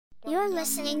You're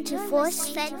listening to Force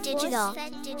Fed Digital.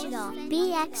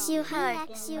 BX you heard.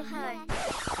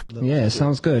 Yeah, it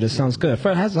sounds good. It sounds good.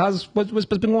 Fred, what's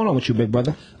been going on with you, big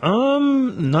brother?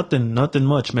 Nothing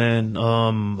much, man.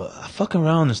 I fucking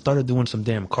around and started doing some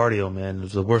damn cardio, man. It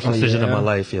was the worst decision of my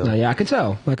life, yo. No, yeah, I can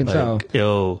tell.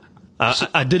 Yo,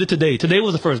 I did it today. Today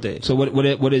was the first day. So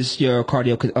what is your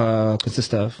cardio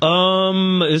consist of?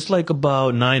 It's like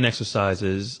about 9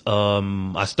 exercises.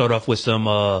 I start off with some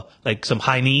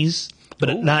high knees,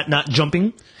 but not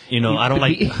jumping. You know, I don't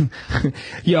like.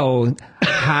 Yo,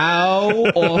 how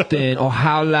often or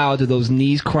how loud do those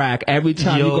knees crack every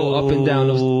time you go up and down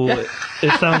those?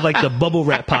 It sounds like the bubble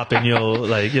wrap popping, yo.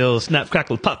 Like, yo, snap,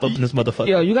 crackle, pop up in this motherfucker.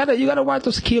 Yo, you gotta watch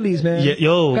those Achilles, man. Yeah,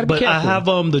 yo, but I have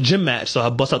the gym mat, so I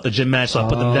bust out the gym mat, so I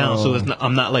put them down, so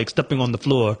I'm not like stepping on the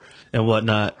floor and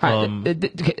whatnot.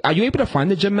 Are you able to find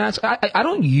the gym mats? I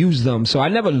don't use them, so I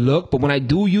never look. But when I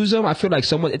do use them, I feel like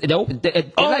someone. No!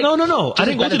 I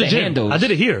didn't go to the gym. Handles. I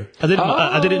did it here. I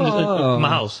did it in my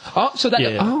house. Oh, so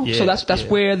that's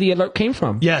where the alert came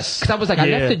from. Yes, because I was like, I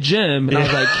left the gym, and I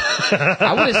was like,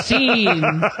 I would have seen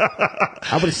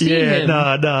him.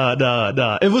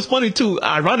 Nah. It was funny too.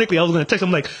 Ironically, I was gonna text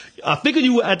him like, I figured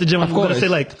you were at the gym. I was gonna say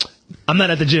like, I'm not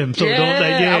at the gym, so don't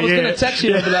like. Yeah, I was gonna text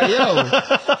you and be like, yo.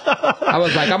 I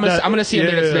was like, I'm gonna see him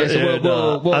later today,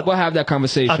 so we'll have that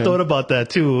conversation. I thought about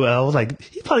that too. I was like,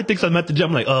 he probably thinks I'm at the gym.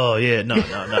 I'm like, oh yeah, no.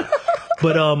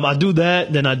 But I do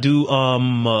that. Then I do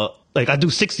I do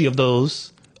 60 of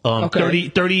those.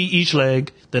 30 each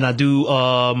leg. Then I do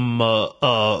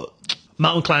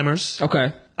mountain climbers.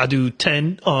 Okay. I do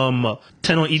 10 on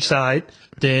each side.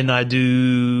 Then I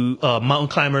do mountain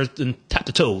climbers and tap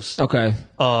the toes. Okay.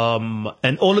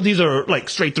 And all of these are like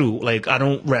straight through. Like I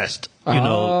don't rest. You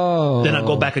know. Then I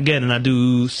go back again and I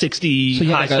do 60 so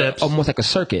high steps. Almost like a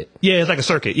circuit. Yeah, it's like a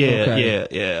circuit. Yeah, okay.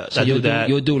 yeah. So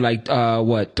you'll do like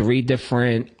 3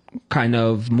 different kind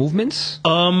of movements?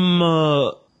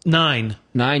 9.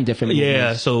 9 different movements.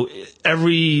 Yeah. So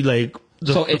every like.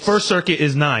 The first circuit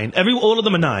is 9. All of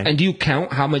them are 9. And do you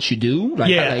count how much you do? Do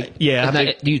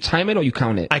you time it or you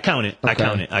count it? I count it.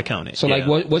 Okay. I count it. So like,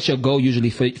 what's your goal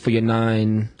usually for your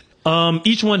 9?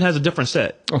 Each one has a different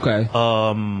set. Okay.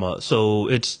 So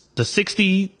it's the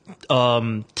 60,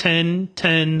 10,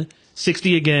 10,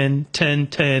 60 again, 10,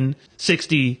 10,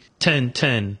 60, 10,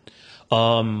 10.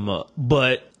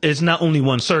 But it's not only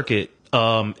one circuit.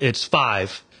 It's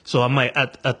 5. So I might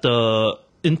at the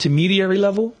intermediary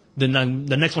level. Then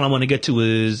the next one I want to get to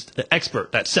is the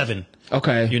expert. That's 7.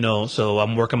 Okay. You know, so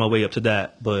I'm working my way up to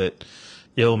that. But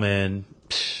yo, man,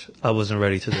 I wasn't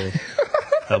ready today.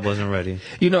 I wasn't ready.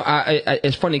 You know,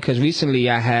 it's funny because recently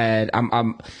I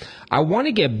want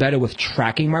to get better with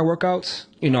tracking my workouts.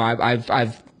 You know,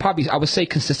 I've probably, I would say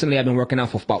consistently I've been working out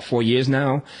for about 4 years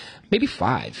now, maybe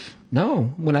 5.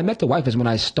 No, when I met the wife is when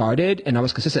I started, and I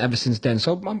was consistent ever since then.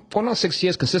 So I'm going on 6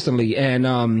 years consistently, and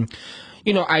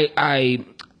you know, I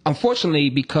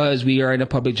unfortunately, because we are in a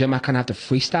public gym, I kind of have to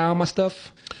freestyle my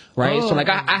stuff, right? So like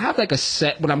I have like a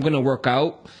set when I'm going to work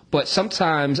out, but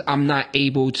sometimes I'm not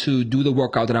able to do the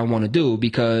workout that I want to do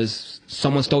because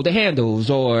someone stole the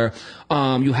handles, or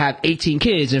you have 18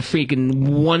 kids and freaking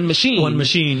one machine.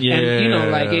 Yeah. And you know,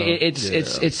 like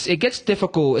it gets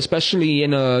difficult, especially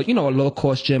in a low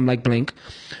cost gym like Blink.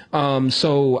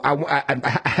 So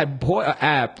I had bought an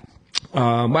app.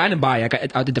 But I didn't buy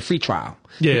it. I did the free trial.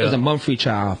 Yeah. It was a month free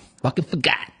trial. Fucking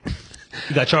forgot.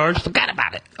 You got charged? I forgot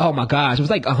about it. Oh my gosh. It was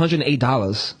like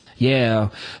 $108. Yeah.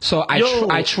 So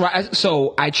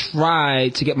I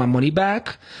tried to get my money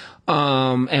back.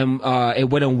 And it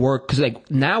wouldn't work because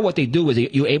like now what they do is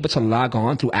you're able to log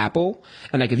on through Apple,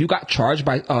 and like if you got charged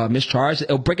by mischarged,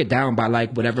 it'll break it down by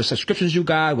like whatever subscriptions you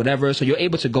got, whatever. So you're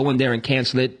able to go in there and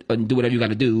cancel it and do whatever you got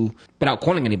to do without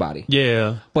calling anybody.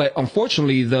 Yeah. But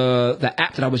unfortunately, the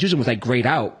app that I was using was like grayed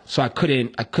out, so I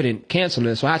couldn't cancel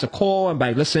it. So I had to call and be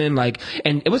like, listen, like,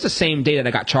 and it was the same day that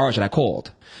I got charged that I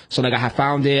called. So like I had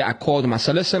found it, I called them, I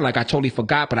said, listen, like I totally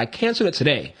forgot, but I canceled it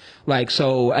today. Like,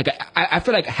 so like I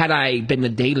feel like had I been a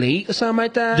day late or something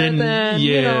like that, then yeah.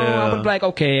 You know, I would be like,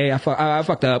 okay, I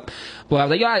fucked up. But I was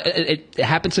like, yeah, it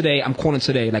happened today. I'm calling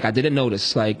today. Like I didn't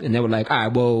notice. Like, and they were like, all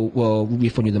right, we'll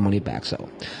refund you the money back. So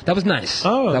that was nice.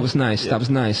 Oh, that was nice. Yeah. That was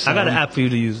nice. I got an app for you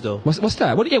to use though. What's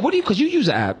that? What do you? Because you use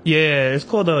the app. Yeah, it's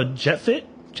called JetFit.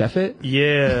 JetFit.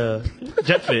 Yeah,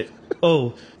 JetFit.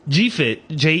 Oh,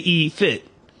 GFit. JE Fit.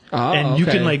 Oh, and you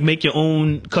can like make your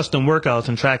own custom workouts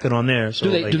and track it on there.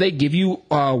 So do they give you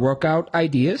workout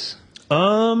ideas?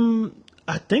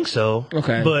 I think so.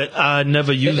 Okay, but I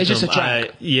never use them. Just a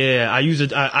track. I use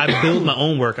it. I build my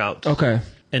own workouts. Okay.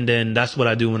 And then that's what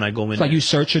I do when I go in. It's like you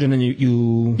search it and then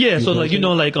you yeah, so like,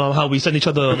 like how we send each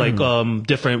other like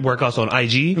different workouts on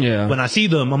IG. Yeah. When I see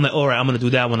them, I'm like, all right, I'm gonna do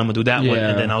that one, I'm gonna do that one, Yeah.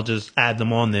 and then I'll just add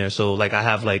them on there. So like I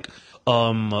have like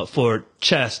for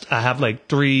chest, I have like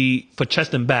 3 for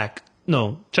chest and back.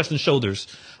 No, chest and shoulders.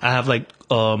 I have like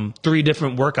 3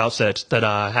 different workout sets that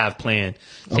I have planned.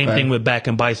 Same Okay. thing with back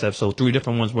and bicep. So 3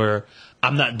 different ones where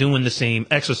I'm not doing the same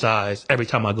exercise every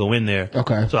time I go in there.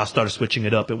 Okay. So I started switching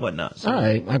it up and whatnot. So, All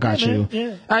right, I got you.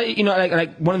 man, yeah.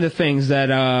 Like one of the things that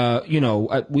I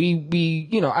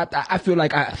feel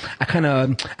like I kind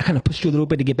of pushed you a little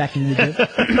bit to get back in the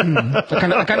gym.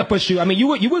 I kind of pushed you. I mean, you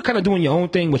were kind of doing your own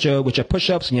thing with your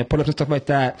push-ups and your pull-ups and stuff like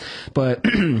that. But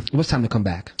it was time to come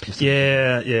back.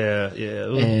 Yeah.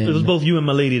 It was both you and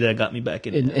my lady that got me back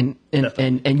in.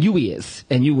 And you is.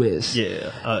 Yeah,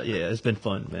 it's been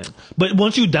fun, man. But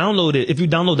once you download it, if you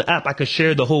download the app, I could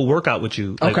share the whole workout with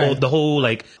you. Like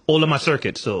Okay. all of my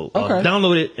circuits. So Okay.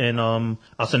 download it and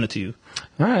I'll send it to you.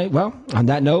 All right. Well, on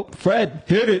that note, Fred,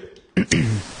 hit it.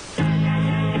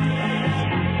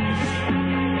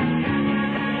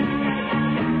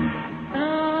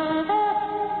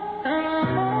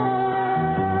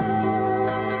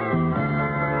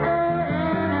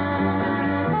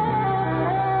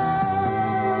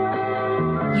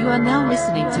 You are now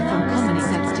listening to From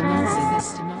Commonsense to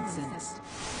Nonsense.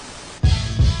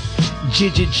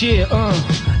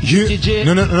 Yeah.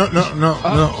 No.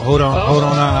 Hold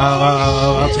on.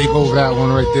 I'll take over that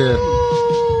one right there.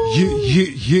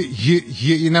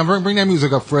 Yeah. Now bring that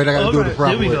music up, Fred. I gotta do it the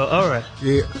proper way. Here we go. All right.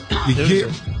 Yeah.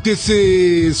 This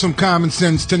is From Common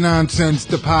Sense to Nonsense,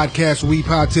 the podcast where we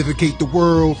pontificate the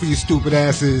world for you stupid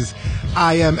asses.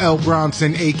 I am L.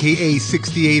 Bronson, a.k.a.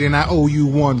 68, and I owe you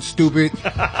one, stupid.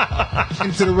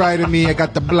 And to the right of me, I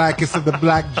got the blackest of the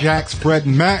blackjacks, Fred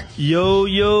Mack.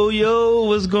 Yo,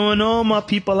 what's going on, my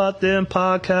people out there in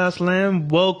podcast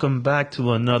land? Welcome back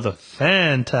to another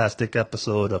fantastic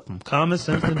episode of From Common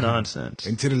Sense to Nonsense.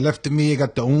 And to the left of me, I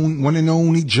got the one and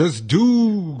only Just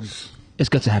Dudes. It's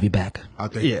good to have you back.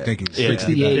 Thank you. Yeah.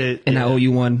 68, and I owe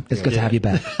you one. It's good to have you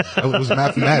back. It was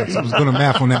mathematics. I was going to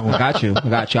math on that one. I got you.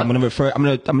 I'm gonna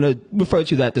refer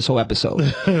to that this whole episode.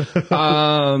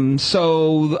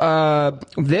 So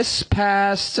this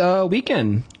past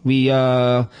weekend we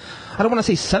I don't want to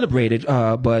say celebrated,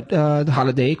 but the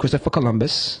holiday Christopher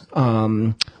Columbus.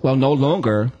 No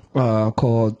longer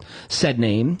called said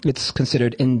name. It's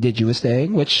considered Indigenous Day,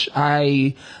 which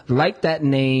I like that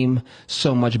name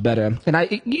so much better. And I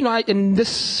in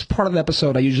this part of the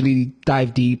episode, I usually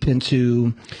dive deep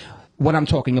into what I'm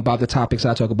talking about, the topics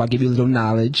I talk about, give you a little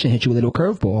knowledge and hit you with a little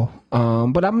curveball.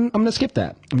 But I'm gonna skip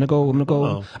that. I'm gonna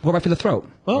go right for the throat.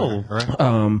 Oh,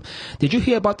 All right. Did you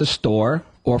hear about the store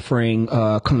offering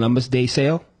Columbus Day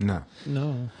sale? No.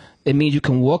 It means you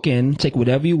can walk in, take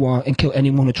whatever you want, and kill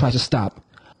anyone who tries to stop.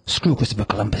 Screw Christopher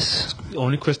Columbus.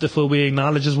 only Christopher we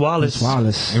acknowledge is Wallace.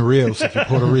 Wallace. And Rios, if you're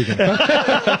Puerto Rican.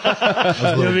 That's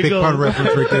a little we big go. pun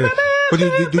reference right there. But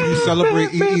do you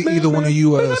celebrate, either one of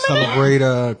you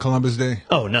celebrate Columbus Day?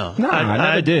 Oh, no. No, I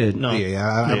never did. No.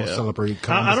 I don't celebrate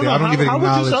Columbus I don't Day. know. I don't even How would you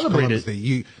acknowledge celebrate Columbus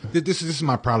it? Day. This is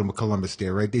my problem with Columbus Day,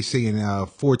 right? They say in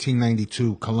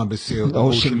 1492 Columbus sailed the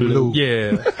Ocean ocean blue. blue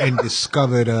Yeah. and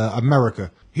discovered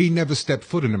America. He never stepped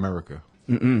foot in America.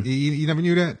 You never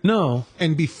knew that? No.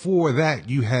 And before that,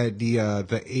 you had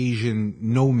the Asian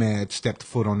nomad stepped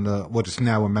foot on what is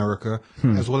now America,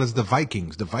 as well as the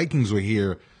Vikings. The Vikings were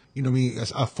here, you know what I mean,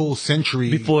 a full century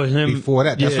Before him. Before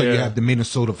that. That's why you Yeah. have the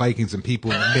Minnesota Vikings and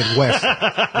people in the Midwest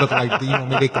look like,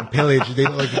 they can pillage. They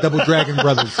look like the Double Dragon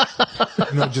Brothers.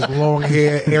 Just long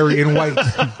hair, Aryan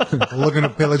whites, looking to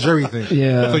pillage everything.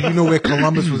 Yeah. So you know where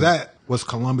Columbus was at?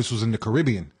 Columbus was in the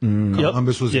Caribbean.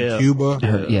 Columbus was Yeah. in Cuba.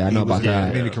 Yeah, I know He was about in the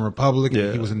that. Dominican Republic. Yeah.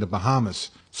 And he was in the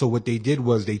Bahamas. So what they did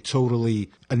was they totally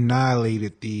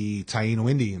annihilated the Taino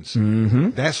Indians.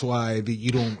 That's why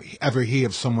you don't ever hear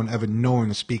of someone ever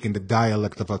knowing or speaking the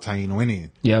dialect of a Taino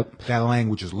Indian. Yep. That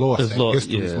language is lost. It's That lost,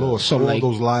 history is yeah. lost. So, All like-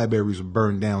 those libraries were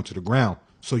burned down to the ground.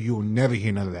 So you'll never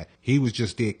hear none of that. He was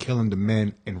just there killing the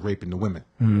men and raping the women.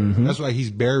 That's why he's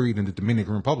buried in the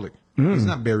Dominican Republic. He's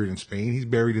not buried in Spain. He's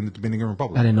buried in the Dominican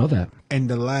Republic. I didn't know that. And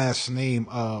the last name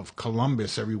of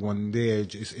Columbus, everyone there,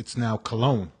 it's now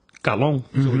Cologne. Calon.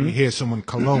 So when you hear someone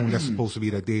Cologne, that's supposed to be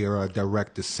that they are a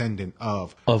direct descendant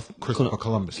of Christopher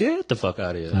Columbus. Get the fuck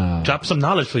out of here. Drop some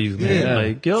knowledge for you, man. Yeah.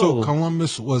 Like, yo. So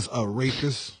Columbus was a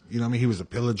rapist. You know what I mean? He was a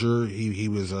pillager. He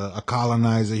was a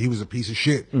colonizer. He was a piece of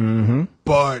shit. Mm-hmm.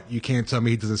 But you can't tell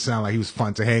me he doesn't sound like he was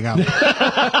fun to hang out with.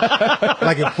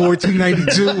 Like in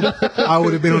 1492, I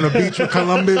would have been on the beach with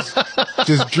Columbus,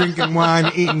 just drinking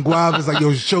wine, eating guavas. Like,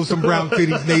 yo, show some brown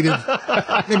titties, native.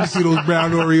 Let me see those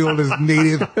brown Orioles,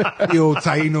 native. The old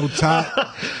Taino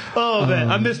top. Oh,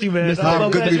 man. I missed you, man.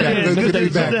 Good to be back. Good to be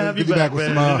back. have Good to you be back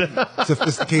with man. some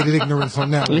sophisticated ignorance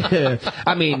on that one. Yeah.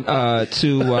 I mean,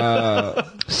 to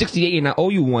 68 and I owe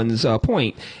you one's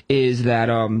point is that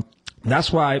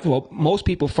that's why, well, most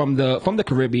people from the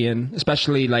Caribbean,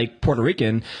 especially like Puerto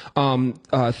Rican,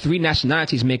 three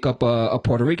nationalities make up a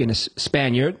Puerto Rican: it's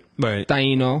Spaniard, right,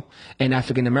 Taino, and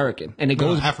African American. And it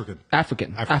goes African.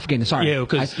 Sorry, yeah,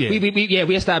 because we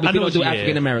established we don't do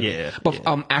African American, yeah, but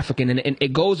African, and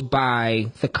it goes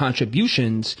by the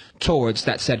contributions towards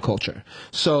that said culture.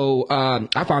 So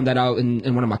I found that out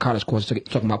in one of my college courses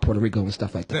talking about Puerto Rico and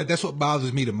stuff like that. That's what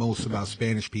bothers me the most about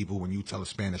Spanish people when you tell a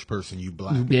Spanish person you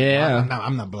black. Yeah.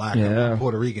 I'm not black. I'm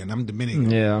Puerto Rican. I'm Dominican.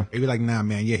 Yeah. They be like, nah,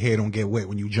 man, your hair don't get wet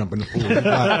when you jump in the pool.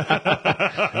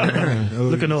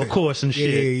 Looking all coarse and shit.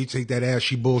 Yeah, you take that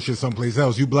ashy bullshit someplace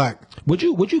else. You black. Would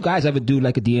you guys ever do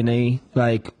like a DNA,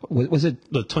 like was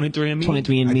it the 23andMe?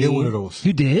 23andMe? I did one of those.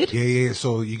 You did? Yeah.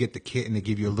 So you get the kit and they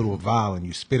give you a little vial and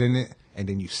you spit in it and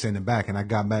then you send it back. And I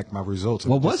got back my results.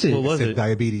 What was it? What was it?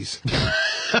 Diabetes.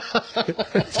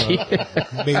 So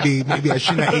maybe I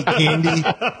shouldn't have ate candy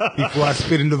before I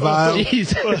spit in the vial.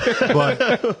 Jeez.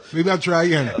 But maybe I'll try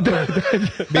again.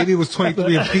 Maybe it was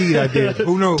 23 and feed I did.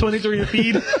 Who knows? 23 and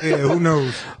feed? Yeah, who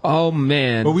knows? Oh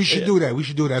man. But we should do that.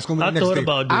 It's gonna be the next thought day.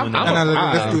 about doing that.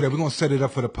 Let's do that. We're gonna set it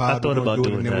up for the pod. I thought about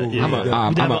doing that. Yeah. I'm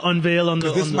We'd have an unveil on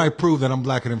the. This might prove that I'm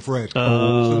blacker than Fred.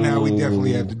 So now we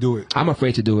definitely have to do it. I'm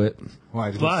afraid to do it.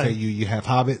 Why? Did they say you have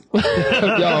Hobbit? Yo,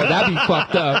 that'd be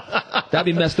fucked up. That'd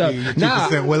be messed up. Nah,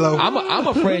 Willow. I'm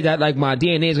afraid that like my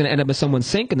DNA is gonna end up in someone's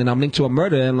sink, and then I'm linked to a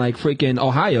murder in like freaking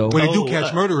Ohio. Well, they do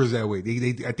catch murderers that way.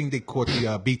 I think they caught the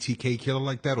BTK killer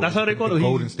like that. Or that's how they caught the him.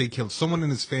 Golden State Killer. Someone in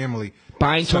his family.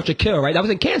 Bind, torture, kill. Right? That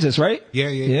was in Kansas, right?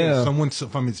 Yeah. Someone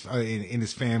from his in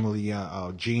his family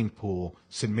gene pool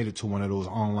submitted to one of those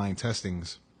online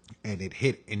testings. And it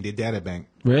hit in the data bank.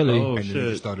 Really? Oh, and then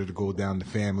it started to go down the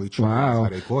family tree. Wow. That's how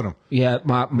they caught him. Yeah, Do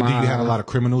you have a lot of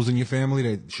criminals in your family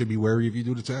that should be wary if you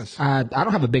do the test? I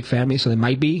don't have a big family, so it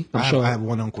might be. I have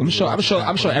one uncle. I'm sure every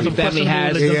family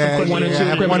has one or two I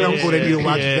have one criminals. uncle that need to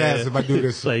watch his ass if I do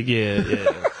this. Like, yeah.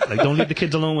 Like, don't leave the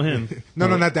kids alone with him.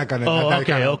 No, not that kind of. Oh,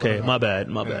 okay. My bad.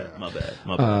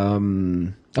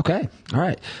 Okay. All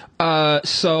right.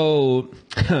 So,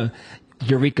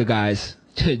 Eureka, guys.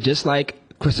 Just like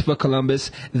Christopher Columbus,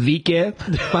 Vique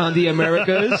found the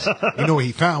Americas. You know what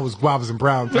he found was guavas and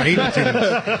brown Taino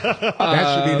titties.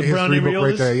 That should be in the history book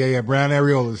right there. Yeah, brown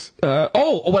areolas.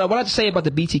 What I wanted to say about the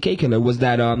BTK killer was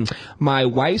that my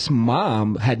wife's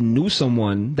mom had knew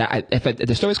someone that, if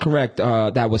the story is correct,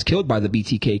 that was killed by the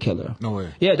BTK killer. No way.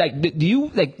 Yeah,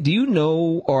 do you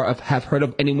know or have heard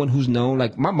of anyone who's known?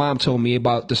 Like my mom told me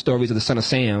about the stories of the Son of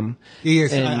Sam.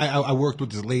 Yes, I worked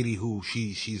with this lady who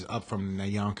she's up from the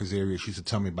Yonkers area. She used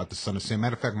to tell me about the Son of Sam.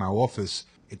 Matter of fact, my office,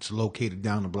 it's located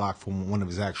down the block from one of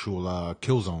his actual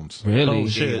kill zones. Really? Oh,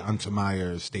 shit. Yeah,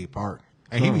 Untermeyer State Park.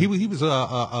 And he was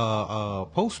a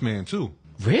postman too.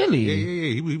 Really?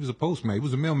 Yeah. He was a postman. He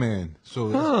was a mailman.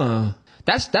 So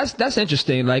that's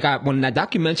interesting. Like when that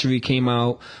documentary came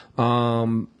out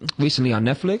recently on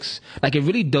Netflix, like it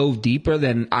really dove deeper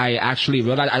than I actually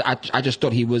realized. I just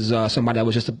thought he was somebody that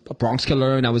was just a Bronx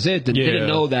killer and that was it. Didn't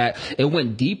know that it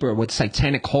went deeper with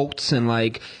satanic cults and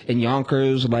like in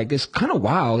Yonkers. Like it's kind of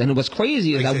wild, and it was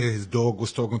crazy. Like his dog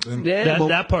was talking to him. Yeah,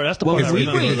 that part. That's the part I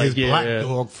remember. His black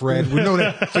dog, Fred. We know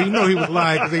that. So you know he was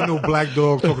lying because ain't no black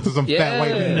dog talking to some fat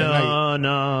white man.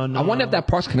 No. I wonder if that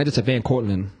park's connected to Van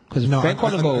Cortlandt. Because Van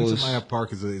Cortlandt goes. Untermeyer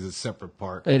Park is a separate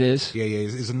park. It is. Yeah.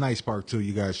 It's a nice park too.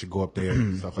 You guys should go up there.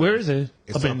 And stuff like Where that. is it?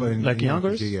 It's up in like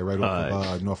Yonkers? Yeah, right off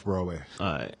of North Broadway.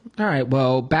 All right. All right.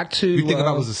 Well, back to. You think if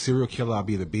I was a serial killer, I'd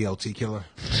be the BLT killer?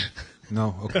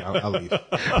 No? Okay, I'll leave.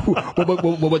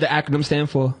 what would the acronym stand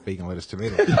for? Bacon, lettuce,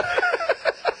 tomato.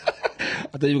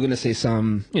 I thought you were gonna say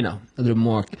some, a little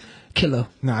more killer.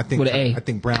 No, I think with an A. I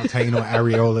think brown Taino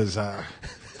areolas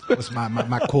was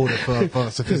my quota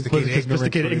for sophisticated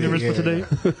ignorance for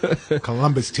today.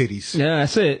 Columbus titties. Yeah,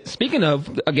 that's it. Speaking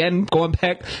of, again, going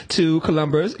back to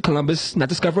Columbus not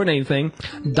discovering anything.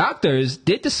 Doctors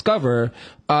did discover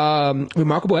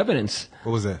remarkable evidence.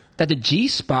 What was that? That the G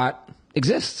spot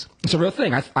exists. It's a real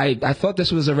thing. I thought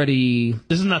this was already.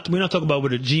 We're not talking about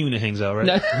where the G unit hangs out, right?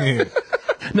 Yeah.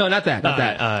 No, not that. Not All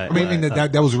that. right, I mean,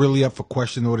 that was really up for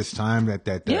question all this time. I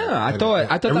thought that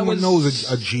was everyone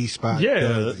knows a G spot.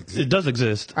 Yeah, it does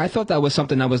exist. I thought that was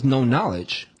something that was known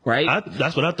knowledge, right?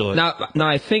 That's what I thought. Now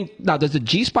I think does the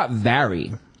G spot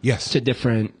vary? Yes. To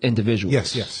different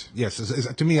individuals. Yes.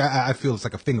 To me, I feel it's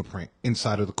like a fingerprint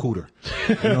inside of the cooter.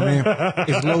 You know what I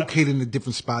mean? It's located in a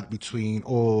different spot between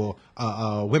all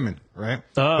women, right?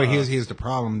 But here's the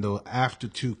problem, though. After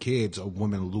 2 kids, a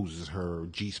woman loses her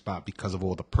G spot because of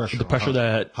all the pressure. The pressure on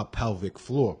her pelvic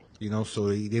floor. You know, so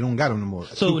they don't got them no more.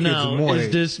 So now,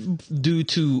 is this due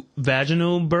to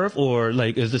vaginal birth, or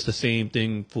like is this the same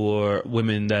thing for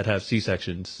women that have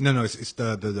C-sections? No, it's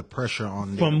the pressure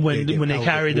on from when they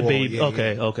carry the baby. Yeah,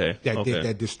 okay.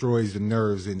 That destroys the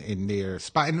nerves in their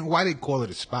spot. And why they call it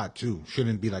a spot too?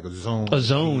 Shouldn't it be like a zone? A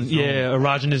zone,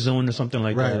 erogenous zone or something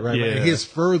like that. Right. Yeah. And here's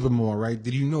furthermore, right?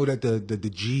 Did you know that the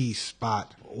G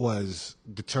spot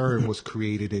the term was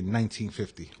created in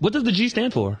 1950? What does the G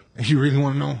stand for? You really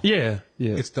want to know? Yeah.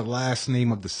 It's the last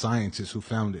name of the scientist who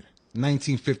found it.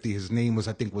 1950, his name was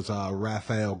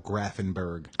Raphael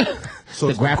Grafenberg. So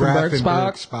the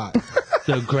Grafenberg spot.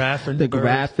 The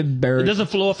Grafenberg. It doesn't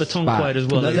flow off the tongue quite as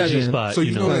well as the G spot. So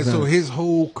you know that. So his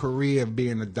whole career of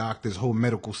being a doctor, his whole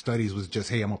medical studies was just,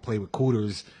 hey, I'm gonna play with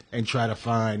cooters and try to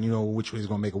find, which way is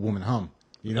gonna make a woman hum.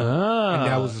 And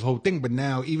that was his whole thing. But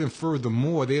now, even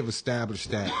furthermore, they have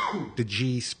established that the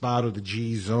G spot or the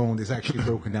G zone is actually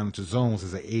broken down into zones.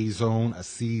 There's an A zone, a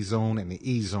C zone, and an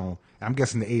E zone. I'm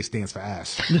guessing the A stands for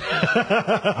ass.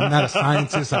 I'm not a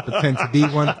scientist. I pretend to be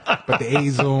one, but the A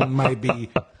zone might be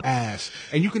ass.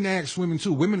 And you can ask women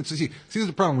too. Women, see, here's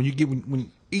the problem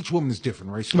when each woman is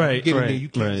different, right? So right, you get in right, there, you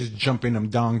can't right. just jump in them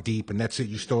dong deep and that's it.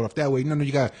 You start off that way. No,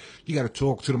 you got to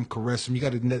talk to them, caress them. You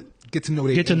got to get to know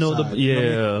their inside. Know the you know what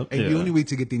I mean? And yeah. the only way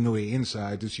to get to know their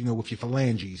inside is with your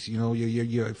phalanges.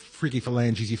 Your freaky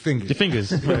phalanges, your fingers. Your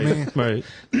fingers, you know what I mean? Right.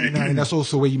 And that's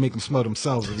also where you make them smell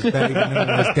themselves.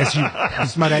 That's you. You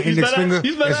smell that index finger.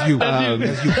 That's you.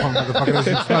 That's you, punk motherfucker. That's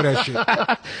you. Smell that shit.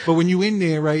 But when you in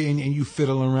there, right, and you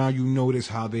fiddle around, you notice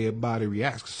how their body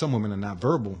reacts. 'Cause some women are not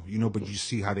verbal, but you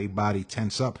see how their body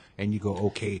tense up, and you go,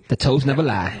 okay. The toes never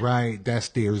lie. Right, that's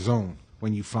their zone.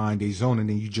 When you find a zone, and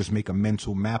then you just make a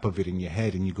mental map of it in your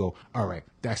head, and you go, all right,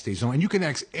 that's their zone. And you can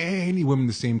ask any woman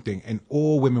the same thing, and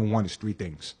all women want is 3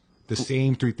 things. The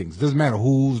same 3 things. Doesn't matter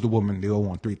who's the woman, they all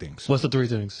want 3 things. What's the 3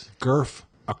 things? Girth,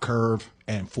 a curve,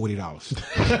 and $40.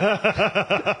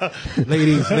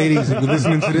 ladies, if you're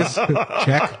listening to this,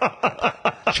 check.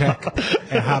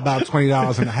 And how about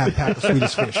 $20 and a half pack of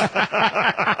Swedish fish?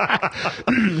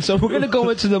 So we're going to go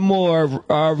into the more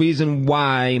reason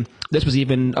why this was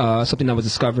even something that was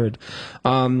discovered.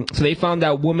 So they found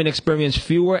that women experience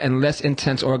fewer and less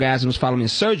intense orgasms following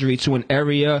surgery to an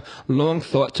area long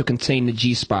thought to contain the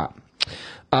G-spot.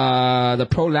 The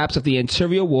prolapse of the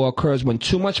anterior wall occurs when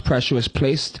too much pressure is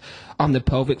placed on the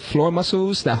pelvic floor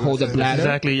muscles that hold the bladder,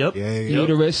 exactly, yep.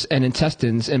 uterus, and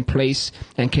intestines in place,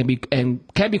 and can be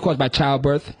caused by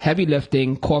childbirth, heavy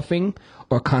lifting, coughing,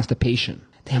 or constipation.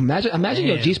 Damn, imagine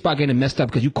your G-spot getting messed up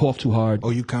because you cough too hard. Oh,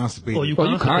 you constipated. You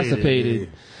constipated.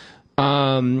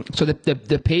 So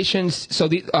the patients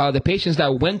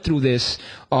that went through this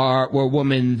were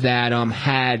women that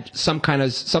had some kind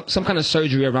of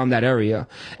surgery around that area,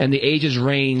 and the ages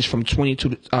range from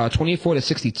 24 to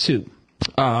 62.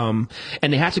 And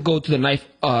they had to go to the knife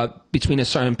between a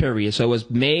certain period. So it was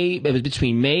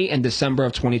between May and December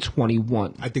of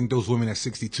 2021. I think those women at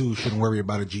 62 shouldn't worry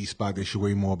about a G-spot. They should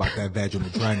worry more about that vaginal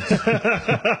dryness.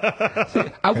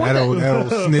 that old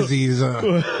snizzy's that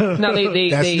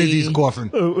snizzy's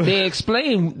coughing. They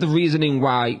explain the reasoning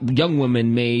why young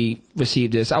women may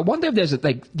receive this. I wonder if there's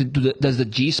does the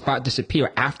G-spot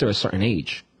disappear after a certain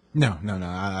age? No.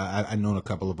 I know a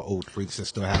couple of old freaks that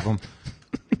still have them.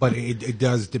 But it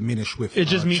does diminish with. It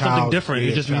just means something different.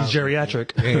 It just means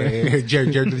geriatric.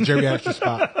 Geriatric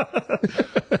spot.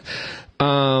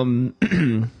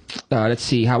 Let's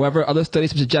see. However, other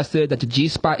studies have suggested that the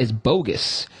G-spot is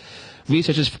bogus.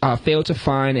 Researchers failed to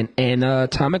find an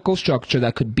anatomical structure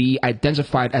that could be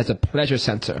identified as a pleasure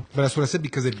center. But that's what I said,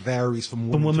 because it varies from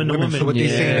woman to woman. So what they're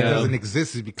saying it doesn't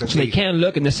exist is because they can't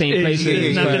look in the same place.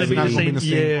 It's not going to be in the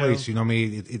same place. You know what I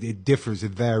mean? It differs.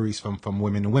 It varies from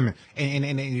women to women. And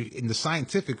in the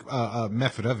scientific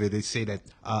method of it, they say that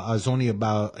it's only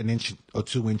about 1 inch or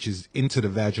 2 inches into the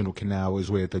vaginal canal is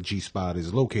where the G-spot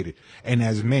is located. And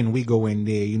as men, we go in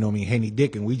there, you know what I mean, henny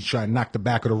dick, and we try to knock the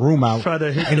back of the room out.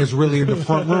 And it's really literally in the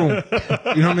front room.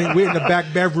 You know what I mean? We're in the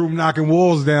back bedroom knocking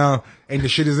walls down, and the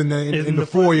shit is in the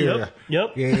foyer.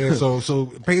 Yep. Yeah. So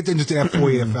pay attention to that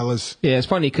foyer, fellas. Yeah, it's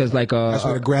funny because like That's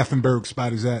where the Grafenberg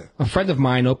spot is at. a friend of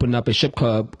mine opened up a strip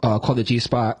club called the G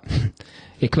Spot.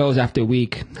 It closed after a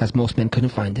week, as most men couldn't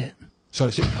find it. So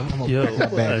the shit, I'm gonna Yo,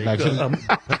 pack that bag. Like,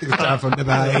 I think it's time for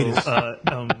another hiatus.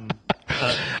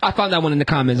 I found that one in the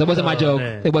comments. It wasn't my joke.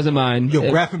 man. It wasn't mine. Yo,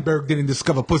 Grafenberg didn't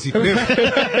discover pussy for this.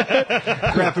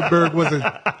 Grafenberg wasn't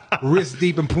wrist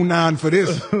deep in Punan for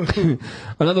this.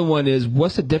 Another one is,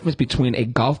 what's the difference between a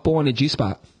golf ball and a G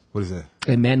Spot? What is that?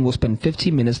 A man will spend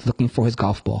 15 minutes looking for his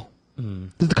golf ball.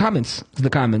 This is the comments. This is the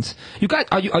comments. You guys,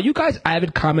 are you guys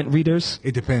avid comment readers?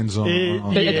 It depends on.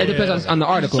 It depends on the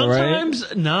article, right?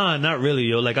 Sometimes, nah, not really,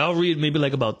 yo. Like, I'll read maybe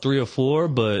like about 3 or 4,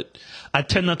 but I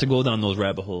tend not to go down those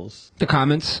rabbit holes. The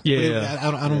comments? Yeah.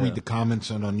 I don't read the comments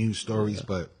on news stories,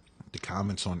 but the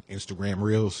comments on Instagram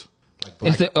Reels. Like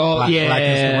Black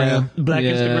Instagram. Black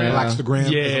Instagram. Blackstagram,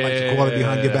 as I like to call it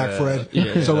behind your back, Fred.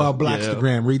 Yeah. So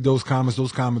Blackstagram, read those comments.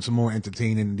 Those comments are more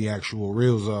entertaining than the actual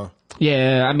Reels are.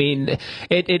 Yeah, I mean,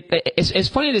 it's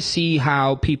funny to see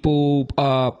how people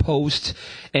post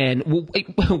and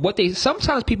what they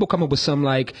sometimes people come up with some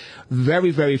like very,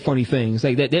 very funny things.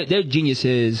 Like they're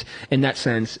geniuses in that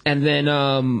sense, and then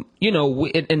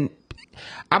and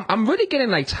I'm really getting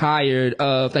like tired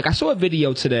of like I saw a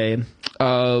video today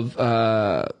of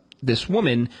this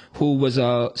woman who was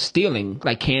stealing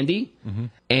like candy,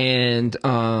 and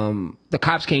the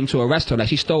cops came to arrest her. Like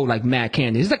she stole like mad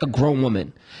candy. This is like a grown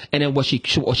woman, and then what she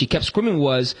kept screaming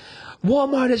was,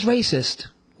 "Walmart is racist.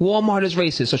 Walmart is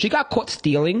racist." So she got caught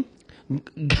stealing,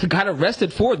 got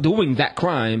arrested for doing that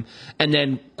crime, and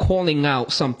then calling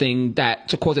out something that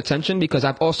to cause attention. Because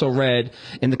I've also read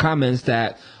in the comments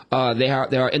that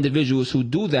there are individuals who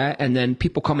do that, and then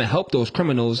people come and help those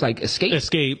criminals like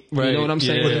escape. Right? You know what I'm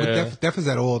saying? Yeah. But theft is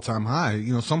at all time high.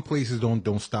 You know, some places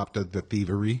don't stop the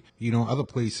thievery. You know, other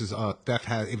places theft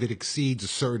has, if it exceeds a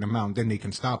certain amount, then they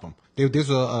can stop them. There's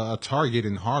a Target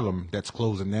in Harlem that's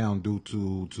closing down due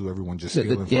to everyone just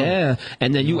stealing. Yeah,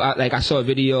 and then I saw a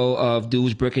video of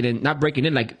dudes not breaking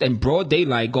in, like in broad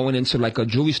daylight, going into like a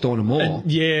jewelry store in the mall, and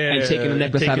taking the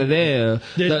necklace out of there.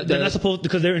 They're not supposed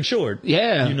because they're insured.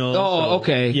 Yeah, you know. Oh, so,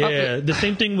 okay. Yeah, okay. the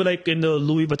same thing with like in the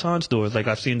Louis Vuitton stores. Like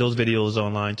I've seen those videos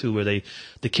online too, where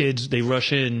the kids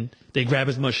rush in. They grab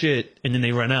as much shit and then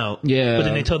they run out. Yeah. But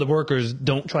then they tell the workers,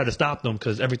 don't try to stop them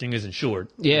because everything is insured.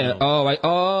 Yeah. You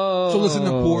know? So listen to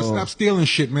poor, stop stealing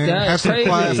shit, man. That's Have some crazy.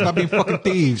 class, stop being fucking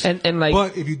thieves. And like,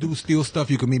 but if you do steal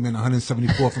stuff, you can meet me in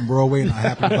 174th and Broadway, and I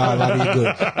happen to buy a lot of your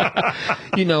goods.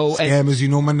 you know, Scammers, you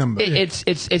know my number. It's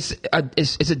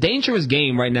a dangerous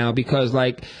game right now because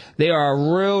like there are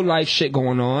real life shit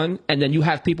going on, and then you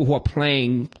have people who are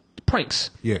playing pranks.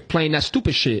 Yeah. Playing that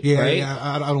stupid shit. Yeah, right?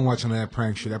 I don't watch none of that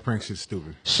prank shit. That prank shit's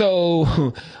stupid.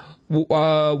 So,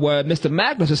 what Mr.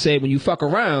 Magnus would say, when you fuck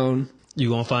around,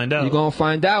 You're going to find out. you're going to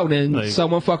find out, and Like-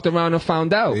 someone fucked around and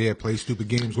found out. Yeah, play stupid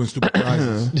games, win stupid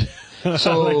prizes.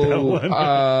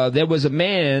 So, there was a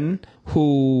man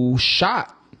who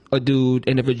shot a dude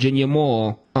in the Virginia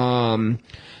Mall, and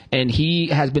he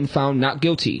has been found not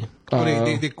guilty.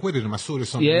 They acquitted him. I saw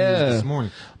this on the Yeah. news this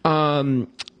morning.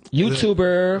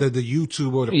 YouTuber. The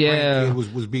YouTuber, the Yeah. prank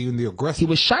kid was being the aggressor. He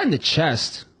was shot in the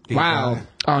chest. He Wow. died.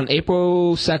 On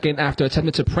April 2nd, after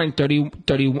attempting to prank a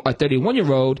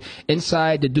 31-year-old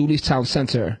inside the Dooleystown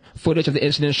Center. Footage of the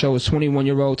incident shows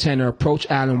 21-year-old Tanner approach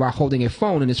Allen while holding a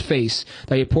phone in his face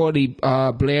that reportedly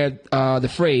blared the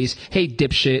phrase, "Hey,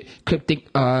 dipshit,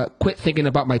 quit thinking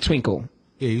about my twinkle."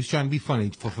 Yeah, he was trying to be funny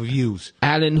for views.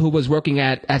 Allen, who was working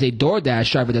as a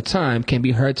DoorDash driver at the time, can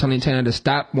be heard telling Tanner to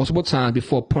stop multiple times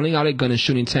before pulling out a gun and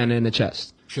shooting Tanner in the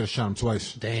chest. Should have shot him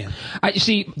twice. Damn. You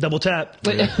see, Double tap.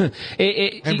 And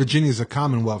Virginia's a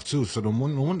Commonwealth too, so no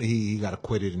wonder he got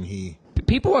acquitted and he.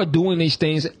 people are doing these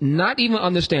things, not even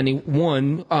understanding.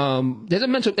 One, there's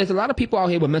a lot of people out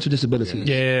here with mental disabilities.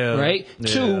 Yeah. Right. Yeah.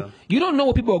 Two, you don't know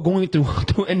what people are going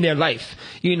through in their life.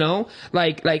 You know,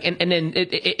 and then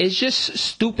it's just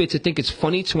stupid to think it's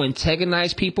funny to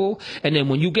antagonize people, and then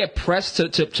when you get pressed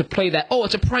to play that, oh,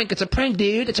 it's a prank,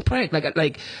 dude, it's a prank.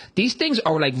 Like these things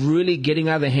are like really getting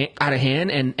out of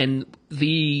hand, and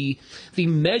the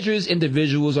measures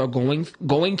individuals are going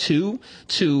to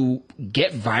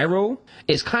get viral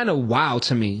is kind of wild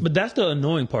to me. But that's the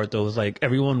annoying part, though. Is like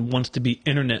everyone wants to be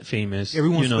internet famous.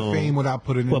 Everyone wants you know, the fame without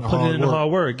putting in but the putting hard in work. the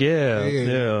hard work.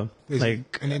 Yeah.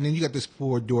 Like, and then you got this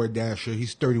poor DoorDasher.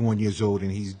 He's 31 years old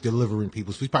and he's delivering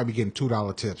people. So he's probably getting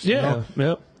 $2 tips. Yeah. You know?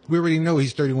 Yep. We already know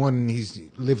he's 31 and he's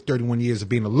lived 31 years of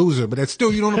being a loser, but that's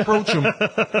still, you don't approach him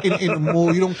in the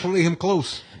mall. You don't play him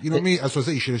close. You know what I mean? That's what I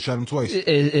say. You should have shot him twice.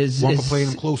 One for playing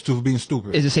him close, two for being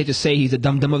stupid. Is it safe to say he's the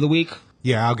dum-dum of the week?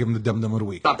 Yeah, I'll give him the dum-dum of the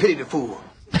week. I pity the fool.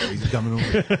 He's a dum-dum of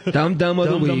the week. Dum-dum of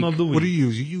the week. What do you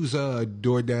use? You use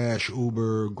DoorDash,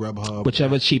 Uber, Grubhub.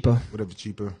 Whichever's cheaper. Whatever's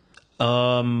cheaper.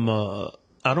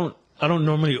 I don't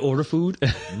normally order food.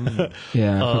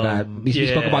 Yeah, I forgot. We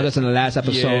spoke about this in the last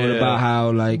episode about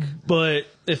how But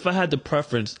if I had the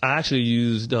preference, I actually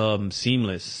used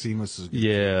Seamless. Seamless is good.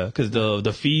 Yeah, because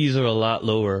the fees are a lot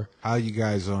lower. How are you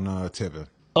guys on tipping?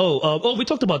 We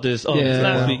talked about this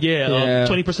last week. Yeah,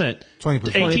 20%.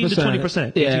 20%. 18 to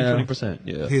 20%. 18 Yeah. to 20%.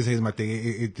 Yeah. Here's my thing.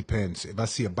 It depends. If I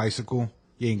see a bicycle,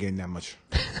 you ain't getting that much.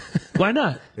 Why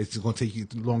not? It's going to take you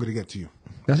longer to get to you.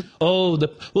 See,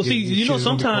 you shit is on the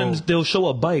sometimes cold. they'll show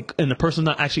a bike and the person's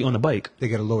not actually on the bike. They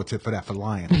get a lower tip for that for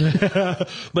lying.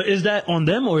 But is that on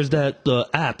them or is that the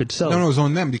app itself? No, it's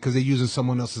on them because they're using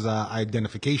someone else's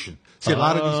identification. See, a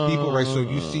lot of these people, right? So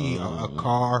if you see a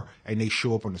car and they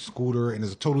show up on a scooter and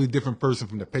there's a totally different person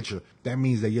from the picture, that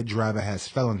means that your driver has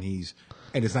felonies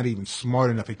and it's not even smart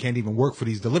enough. It can't even work for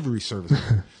these delivery services.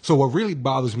 So what really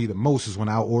bothers me the most is when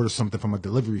I order something from a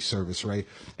delivery service, right?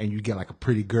 And you get like a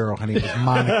pretty girl, her name is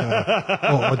Monica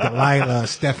or Delilah,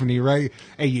 Stephanie, right?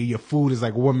 And your food is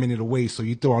like 1 minute away. So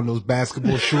you throw on those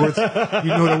basketball shorts. You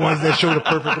know, the ones that show the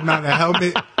perfect amount of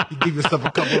helmet. You give yourself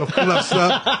a couple of fluffs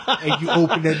up and you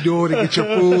open that door to get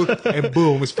your food and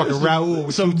boom, it's fucking Raul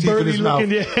with two teeth in his mouth.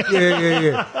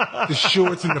 Yeah. The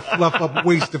shorts and the fluff up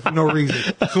wasted for no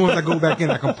reason. As soon as I go back in,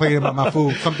 I complain about my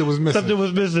food. Something was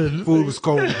missing. Food was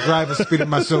cold. Driver spit in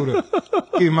my soda.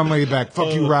 Give me my money back.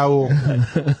 Fuck you, Raul.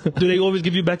 Do they always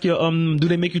give you back your do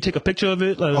they make you take a picture of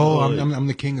it? I'm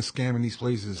the king of scamming these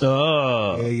places.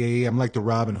 Oh. Yeah. I'm like the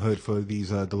Robin Hood for these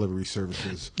delivery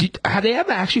services. Have they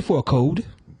ever asked you for a code?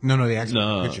 No, they ask me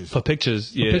for pictures. For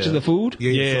pictures, yeah. For pictures of food?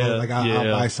 Yeah. So, like,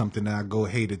 I'll buy something and I go,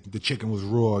 hey, the chicken was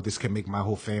raw. This can make my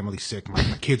whole family sick. My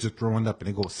kids are throwing up, and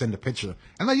they go send a picture.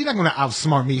 And like, you're not gonna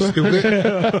outsmart me,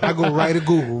 stupid. I go right to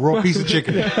Google, raw piece of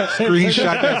chicken,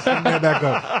 screenshot that, send that back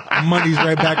up. Money's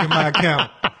right back in my account.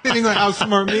 They ain't gonna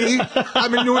outsmart me. I've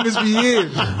been doing this for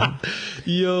years.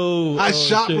 Yo, I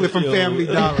shoplift from Family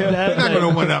Dollar. They're not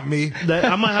gonna one up me.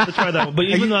 I might have to try that one. But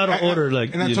even though I don't order,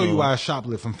 like, and I told you why I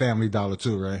shoplift from Family Dollar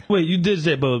too, right? Wait, you did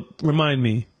that, but remind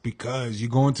me. Because you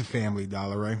go into Family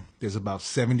Dollar, right? There's about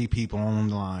 70 people on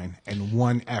the line and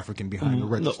one African behind the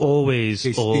register. Always,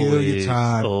 they steal your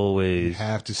time. Always, you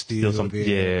have to steal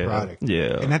their product.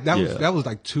 Yeah, and that was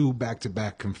like 2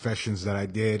 back-to-back confessions that I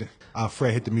did.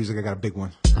 Fred, hit the music. I got a big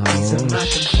one. Oh,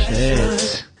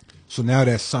 shit. So now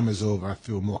that summer's over, I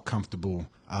feel more comfortable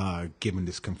giving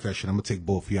this confession. I'm gonna take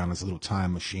both of you on this little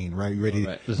time machine, right? You ready?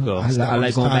 All right, let's go. I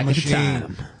like going back in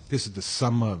time. This is the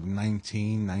summer of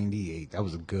 1998. That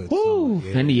was a good Woo, summer.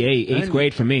 Yeah. 98, 8th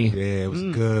grade for me. Yeah, it was a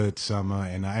good summer,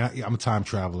 and I'm a time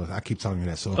traveler. I keep telling you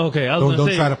that. So okay,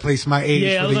 don't try to place my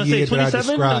age for the year that I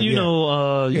described. You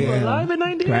know, you were alive in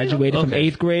 98. Graduated from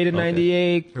 8th grade in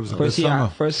 98. It was a good summer.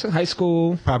 First high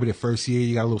school. Probably the first year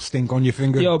you got a little stink on your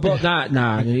finger. Yo, bro,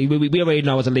 nah. We already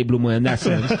know I was a late bloomer in that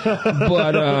sense.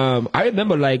 But I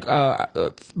remember like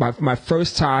my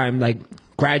first time like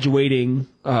graduating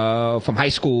from high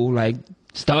school, like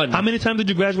stunned. How many times did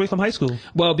you graduate from high school?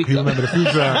 Well, because you remember the few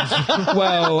times.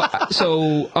 Well,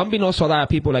 so unbeknownst to a lot of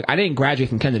people, like I didn't graduate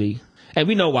from Kennedy. And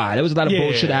we know why. There was a lot of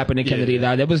bullshit happening in Kennedy.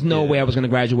 There was no way I was going to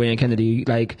graduate in Kennedy.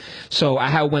 Like, so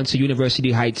I went to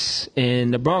University Heights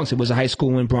in the Bronx. It was a high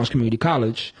school in Bronx Community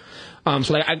College.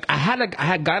 So like I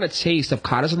had got a taste of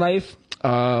college life.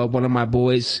 One of my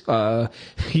boys,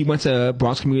 he went to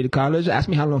Bronx Community College. Asked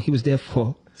me how long he was there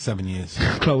for. 7 years.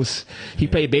 Close. He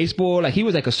played baseball. Like he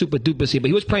was like a super duper C, but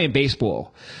he was playing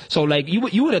baseball. So like you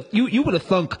would have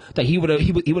thunk that he would have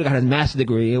got his master's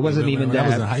degree. It wasn't even when that. I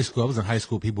was in high school. I was in high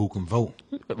school. People who can vote.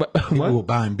 What? People were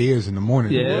buying beers in the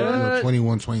morning. Yeah.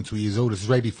 21, 22 years old. This is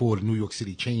right before the New York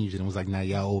City changed, and it was like, nah,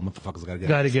 y'all old motherfuckers gotta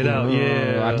get out.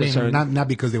 Yeah. I mean, not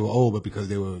because they were old, but because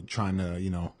they were trying to,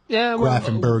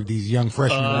 Grafenberg these young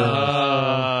freshmen.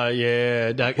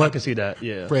 Yeah. I can see that.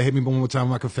 Yeah. Fred, hit me one more time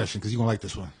with my confession, because you're gonna like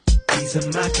this one. These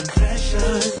are my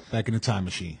confessions. Back in the time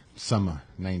machine, summer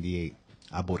 '98,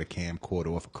 I bought a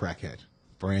camcorder off a crackhead,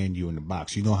 brand new in the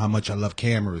box. You know how much I love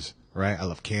cameras, right? I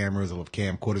love cameras. I love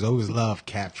camcorders. I always love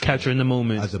capturing the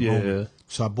moment. Moment.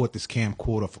 So I bought this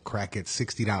camcorder for crackhead,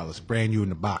 $60, brand new in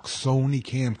the box, Sony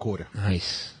camcorder.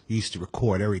 Nice. Used to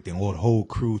record everything, all the whole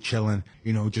crew chilling,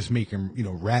 just making,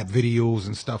 rap videos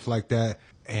and stuff like that.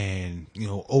 And,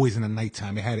 always in the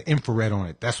nighttime, it had an infrared on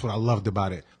it. That's what I loved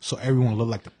about it. So everyone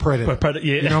looked like the Predator.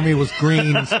 Yeah. You know what I mean? It was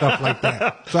green and stuff like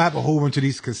that. So I have a whole bunch of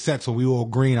these cassettes, so we all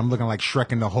green. I'm looking like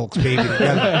Shrek and the Hulk's baby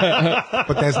together.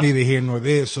 But that's neither here nor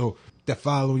there. So that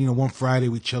following, one Friday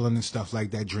we chilling and stuff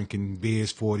like that, drinking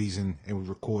beers, 40s, and we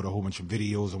record a whole bunch of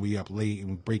videos, and we up late and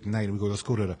we break the night and we go, let's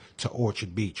go to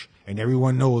Orchard Beach. And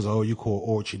everyone knows, you call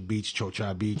Orchard Beach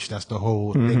Chocha Beach. That's the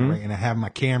whole thing, right? And I have my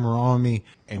camera on me,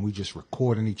 and we just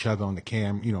recording each other on the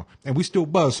cam, and we still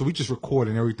buzz, so we just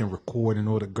recording everything, recording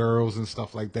all the girls and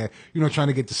stuff like that, trying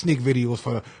to get the sneak videos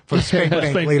for the spank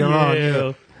bank later on.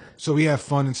 Yeah. So we have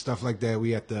fun and stuff like that.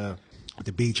 We at the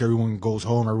beach, everyone goes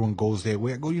home, everyone goes there.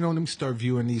 We go, let me start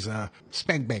viewing these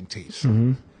spank bank tapes.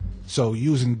 So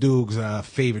using Doog's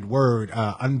favorite word,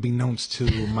 unbeknownst to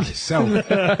myself,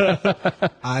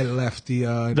 I left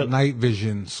the night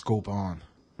vision scope on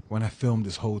when I filmed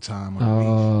this whole time on the beach.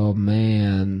 Oh,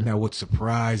 man. Now, what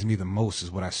surprised me the most is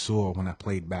what I saw when I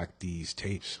played back these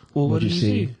tapes. Well, what What'd did you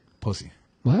you see? see? Pussy.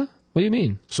 What? What do you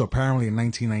mean? So apparently in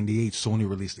 1998, Sony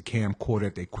released a camcorder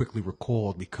that they quickly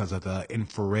recalled because of the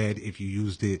infrared. If you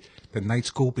used it, the night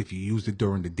scope, if you used it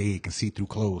during the day, it can see through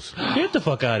clothes. Get the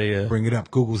fuck out of here. Bring it up.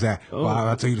 Google's that. Well,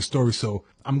 I'll tell you the story. So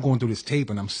I'm going through this tape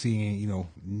and I'm seeing,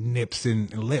 nips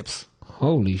and lips.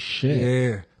 Holy shit.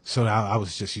 Yeah. So I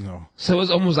was just, So it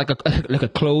was almost like a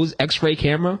closed X-ray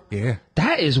camera? yeah.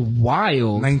 That is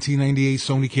wild. 1998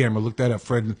 Sony camera. Look that up,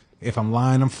 Fred. If I'm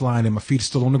lying, I'm flying, and my feet are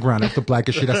still on the ground. That's the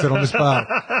blackest shit I said on the spot.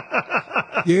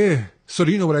 Yeah. So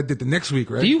do you know what I did the next week,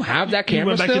 right? Do you have that You camera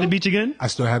went back still? to the beach again? I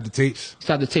still have the tapes.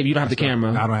 Stop the tape. You don't have the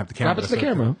camera. No, I don't have the camera. What happened to the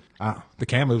camera? The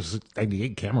camera was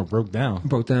 98 camera broke down.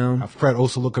 Broke down. Fred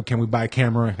also look up, can we buy a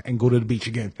camera and go to the beach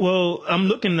again? Well, I'm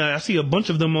looking at, I see a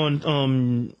bunch of them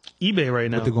on eBay right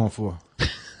now. What they're going for?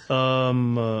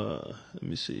 Let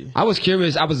me see. I was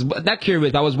curious. I was not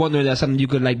curious. But I was wondering that's something you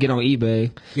could get on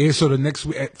eBay. Yeah, so the next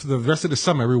week, for the rest of the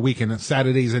summer, every weekend,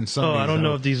 Saturdays and Sundays. Oh, I don't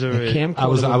know if these are The it.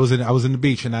 camcorder. I was in the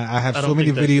beach, and I have I so don't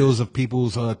many think that's videos of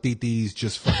people's titis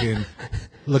just fucking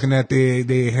looking at their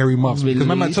hairy muffs. Because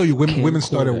remember I told you, women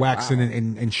started Camcorder. waxing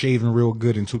and shaving real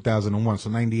good in 2001. So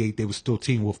 98, they were still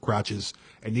Teen Wolf crotches.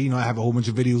 And I have a whole bunch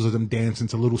of videos of them dancing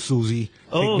to Little Susie.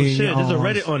 Oh, Take Me in shit. Your There's a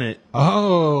Arms. Reddit on it.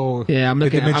 Oh. Yeah, I'm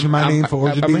looking. Did they mention my name for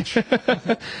Orchard Beach?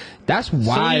 That's Sony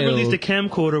wild. released a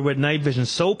camcorder with night vision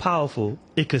so powerful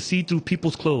it could see through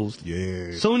people's clothes. Yeah.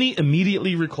 Sony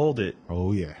immediately recalled it.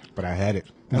 Oh, yeah. But I had it.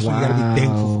 That's why you gotta be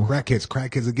thankful for crackheads.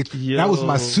 Crackheads will get you. Yo. That was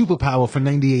my superpower for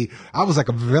 98. I was like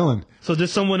a villain. So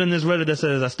there's someone in this Reddit that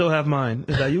says, I still have mine.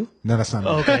 Is that you? No, that's not me.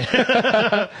 Okay.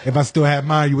 If I still had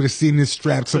mine, you would have seen this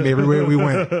strapped to me everywhere we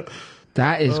went.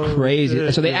 That is crazy.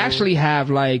 shit, So they yo. actually have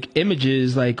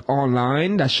images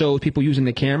online that shows people using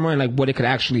the camera and what it could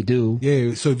actually do.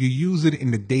 Yeah, so if you use it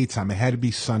in the daytime, it had to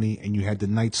be sunny, and you had the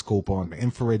night scope on, the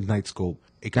infrared night scope.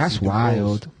 It could That's see through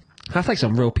wild. clothes. That's like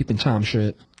some real peeping Tom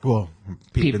shit. Well,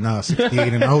 people now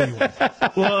 68 and older.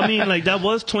 Well, I mean, that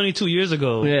was 22 years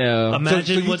ago. Yeah.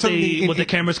 Imagine So you what told me what the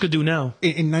cameras could do now.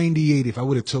 In 98, if I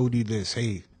would have told you this,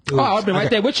 hey. Oh, I've been right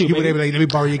there with you. You would have baby. been like, let me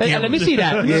borrow your Hey, camera. let me see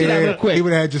that. Let me see that real quick. He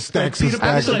would have had just stacks and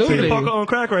stacks. It's like Absolutely. Peter Parker on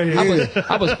crack right here.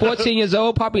 I was 14 years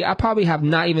old. I probably have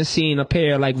not even seen a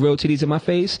pair of real titties in my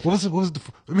face. What was the,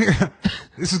 I mean,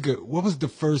 this is good. What was the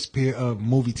first pair of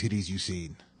movie titties you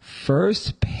seen?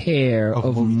 First pair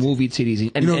of movie titties.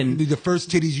 And, and the first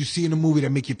titties you see in a movie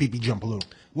that make your pee-pee jump a little.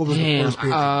 What was the damn, first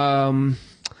pair?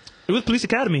 It was Police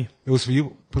Academy. It was for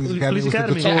you. Police Academy. Police It was the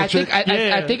Academy. tall I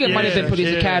chick? think it might have been Police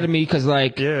yeah. Academy because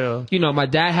Yeah. my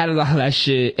dad had a lot of that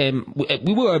shit and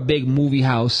we were a big movie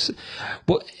house.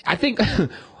 But I think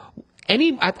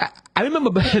I remember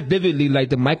vividly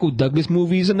the Michael Douglas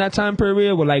movies in that time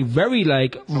period were very They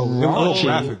were raunchy.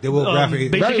 graphic. They were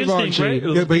graphic. Basic Very Instinct, raunchy. right? It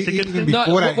was Yeah, but Basic even Instinct.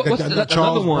 before No, that, what's the another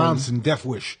Charles one? Bronson Death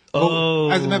Wish. Oh.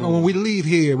 As a matter of fact, when we leave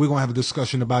here, we're gonna have a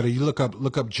discussion about it. You look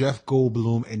up Jeff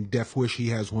Goldblum and Death Wish. He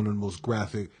has one of the most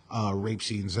graphic rape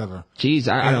scenes ever. Jeez,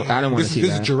 I don't want to This see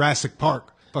is that. Jurassic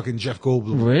Park. Fucking Jeff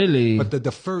Goldblum. Really? But the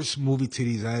first movie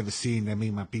titties I ever seen that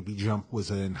made my pee-pee jump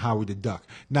was in Howard the Duck.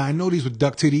 Now, I know these were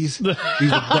duck titties.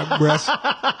 These were duck breasts.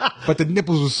 But the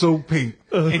nipples were so pink.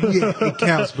 And yeah, it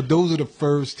counts. But those are the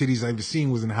first titties I ever seen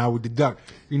was in Howard the Duck.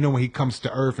 You know when he comes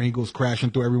to Earth and he goes crashing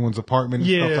through everyone's apartment and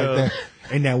stuff Yeah. like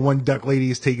that. And that one duck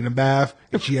lady is taking a bath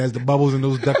and she has the bubbles and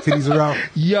those duck titties are out.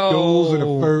 Yo. Those are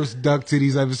the first duck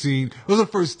titties I've ever seen. Those are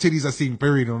the first titties I seen,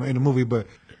 period, in a movie. But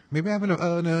maybe I have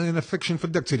an affection for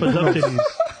duck titties. For duck titties.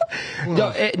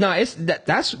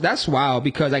 Yo, that's wild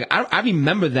because I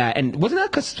remember that and wasn't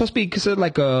that supposed to be considered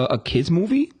a kids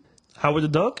movie? Howard the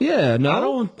Duck? Yeah, no. I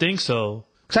don't think so.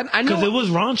 Because I know Because it was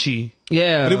raunchy.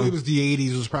 Yeah, But it was the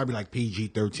 80s. It was probably like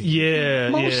PG-13. Yeah.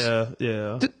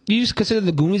 You used to consider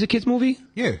the Goonies a kids movie?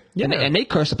 Yeah. Yeah, and they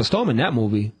cursed up a storm in that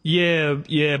movie.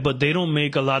 Yeah, but they don't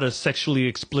make a lot of sexually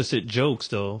explicit jokes,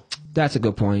 though. That's a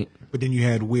good point. But then you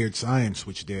had Weird Science,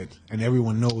 which did. And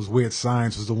everyone knows Weird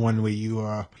Science was the one where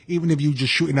you, even if you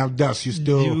just shooting out dust, you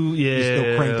still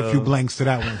cranked a few blanks to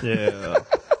that one. Yeah.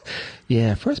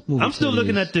 Yeah, first movie. I'm still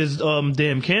looking at this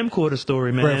damn camcorder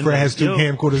story, man. Fred has two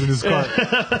camcorders in his car.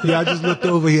 Yeah, I just looked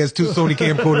over. He has two Sony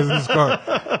camcorders in his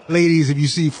car. Ladies, if you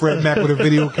see Fred Mack with a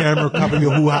video camera, cover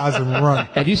your hoo-has and run.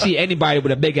 If you see anybody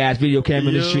with a big ass video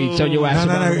camera in the street, turn your ass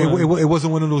around. No. It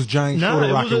wasn't one of those giant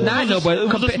shoulder rocket ones. I know, but it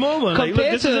was a small one. Like,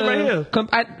 look, this is it right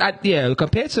here.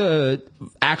 Compared to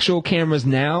actual cameras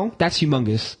now, that's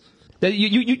humongous.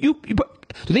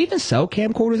 Do they even sell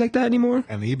camcorders like that anymore?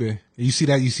 And eBay. You see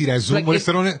that zoom? Like what it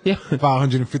said on it? Yeah.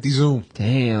 550 zoom.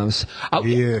 Damn.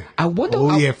 I wonder.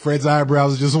 Oh yeah, Fred's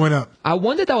eyebrows just went up. I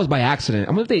wonder if that was by accident.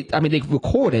 I wonder if they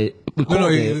recorded. No,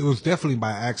 it was definitely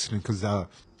by accident because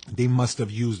they must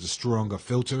have used a stronger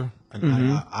filter,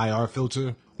 an IR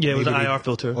filter. Yeah, it was an IR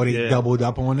filter. Or they doubled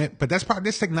up on it. But that's part of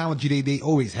this technology they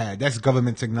always had. That's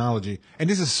government technology. And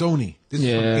this is Sony. This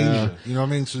is from Asia. You know what I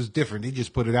mean? So it's different. They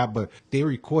just put it out, but they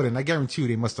recorded. And I guarantee you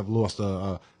they must have lost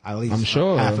at least I'm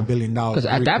sure. $500 million. Because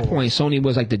at that point, Sony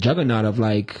was like the juggernaut of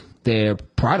like their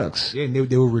products. Yeah, and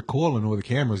they were recalling all the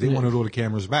cameras. They wanted all the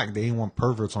cameras back. They didn't want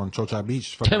perverts on Chocha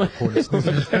Beach fucking recording.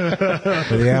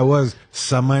 But yeah, it was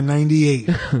summer '98.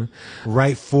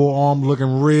 Right forearm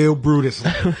looking real Brutus.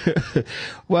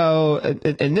 Well,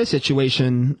 in this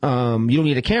situation, you don't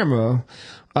need a camera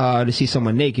to see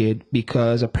someone naked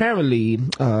because apparently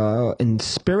in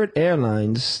Spirit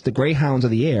Airlines, the Greyhounds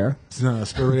of the air. No,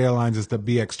 Spirit Airlines is the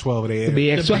BX-12 of the air. The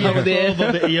BX-12 of the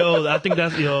air. Yo, I think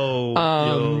that's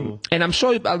yo. And I'm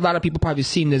sure a lot of people probably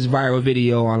seen this viral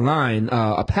video online.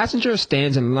 A passenger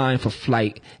stands in line for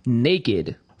flight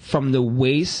naked from the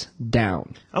waist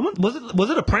down. Was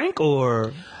it a prank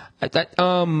or?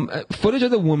 Footage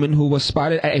of the woman who was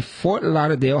spotted at a Fort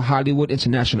Lauderdale Hollywood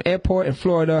International Airport in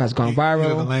Florida has gone viral.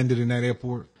 You ever landed in that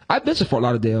airport? I've been to Fort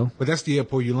Lauderdale. But that's the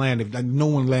airport you land. No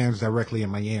one lands directly in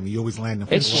Miami. You always land in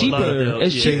Fort It's cheaper. Lauderdale.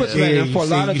 It's cheaper to land in Fort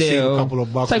Lauderdale. You save a couple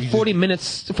of bucks. It's like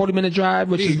 40-minute drive,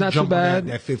 which is not too bad.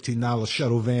 That $15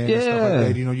 shuttle van and stuff like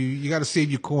that. You know, you got to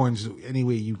save your coins any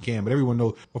way you can. But everyone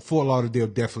knows. But Fort Lauderdale,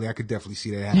 I could definitely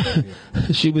see that happening.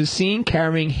 She was seen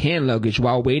carrying hand luggage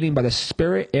while waiting by the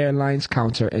Spirit Airlines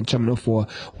counter in Terminal 4.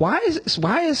 Why is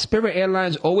Spirit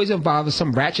Airlines always involved in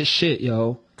some ratchet shit,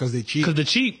 yo? Because they cheap. Because they're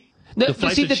cheap. The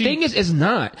thing is, it's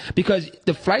not because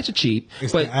the flights are cheap.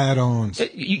 It's but the add-ons.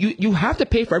 You have to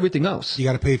pay for everything else. You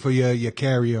got to pay for your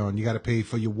carry-on. You got to pay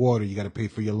for your water. You got to pay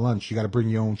for your lunch. You got to bring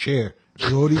your own chair.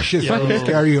 All these shits for this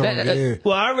carry-on. Yeah.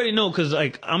 Well, I already know because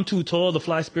like I'm too tall to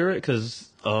fly Spirit because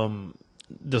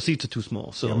the seats are too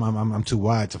small. So yeah, I'm too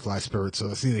wide to fly Spirit, so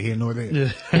it's neither here nor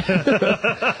there.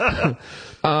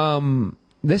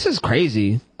 This is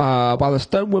crazy. While the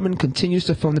stunned woman continues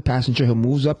to film the passenger who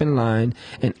moves up in line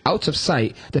and out of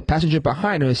sight, the passenger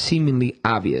behind her is seemingly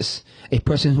obvious. A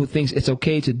person who thinks it's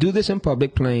okay to do this in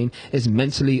public plane is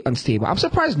mentally unstable. I'm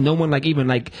surprised no one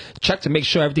even checked to make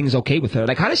sure everything is okay with her.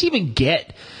 Like, how does she even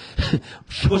get?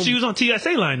 Well, she was on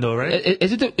TSA line though, right?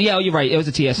 Is it? Yeah, you're right. It was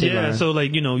a TSA line. Yeah, so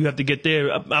you have to get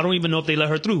there. I don't even know if they let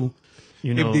her through.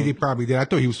 You know, they probably did. I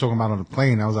thought he was talking about on the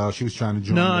plane. I was out. She was trying to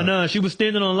join. No, she was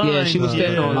standing on line. Yeah, she was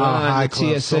standing on line at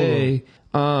TSA.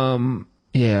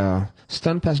 Yeah.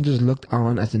 Stunned passengers looked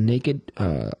on as the naked.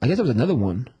 I guess there was another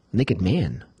one. Naked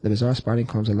man. The bizarre spotting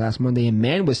comes last Monday. A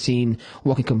man was seen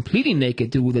walking completely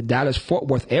naked through the Dallas Fort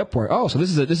Worth airport. Oh, so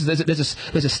there's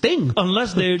a sting.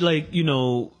 Unless they're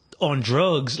on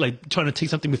drugs, like trying to take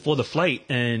something before the flight,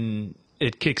 and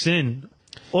it kicks in.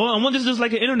 Or I wonder if this is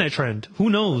like an internet trend. Who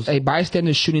knows? A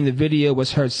bystander shooting the video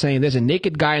was heard saying, "There's a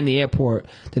naked guy in the airport."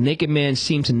 The naked man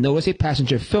seemed to notice a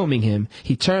passenger filming him.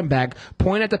 He turned back,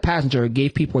 pointed at the passenger, and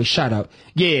gave people a shout out.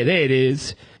 "Yeah, there it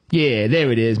is. Yeah, there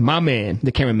it is. My man,"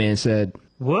 the cameraman said.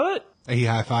 What? And he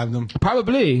high-fived them?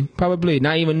 Probably.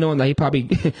 Not even knowing that he probably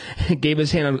gave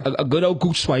his hand a good old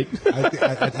gooch swipe.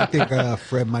 I think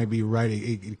Fred might be right.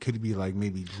 It could be like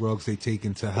maybe drugs they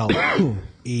taken to help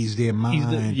ease their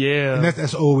mind. Yeah. And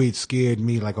that's always scared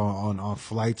me, like on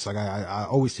flights. Like I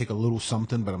always take a little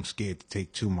something, but I'm scared to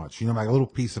take too much. You know, like a little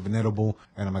piece of an edible,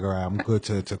 and I'm like, all right, I'm good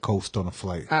to coast on a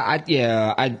flight. I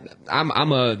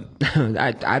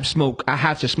smoke. I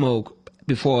have to smoke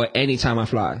before any time I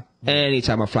fly.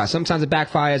 Sometimes it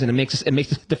backfires and it makes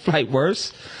the flight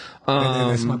worse. And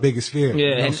that's my biggest fear. Yeah,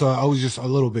 You know? and- So I was just a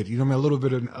little bit, you know what I mean? A little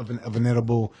bit of an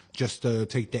edible just to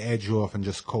take the edge off and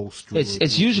just coast through.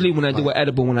 It's usually when I do an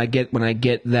edible when I get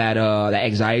that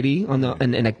anxiety on the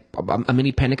and a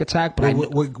mini panic attack. But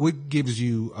What gives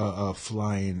you a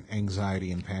flying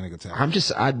anxiety and panic attack? I'm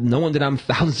just knowing that I'm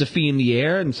thousands of feet in the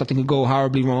air and something could go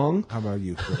horribly wrong. How about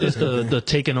you? It's the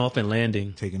taking off and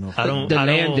landing. Taking off. I don't. The I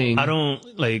don't- landing. I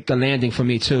don't like The landing for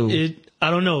me too. I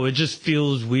don't know. It just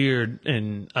feels weird,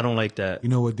 and I don't like that. You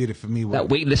know what did it for me? That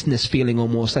weightlessness feeling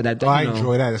almost like that. I you know.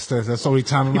 enjoy that. That's the only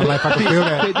time in my life I can feel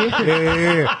that.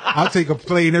 Yeah. I'll take a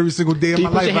plane every single day of Do my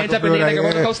you put life. your hands I up can in feel the air that.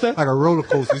 like a roller coaster? Like a roller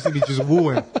coaster. You see me just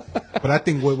wooing. But I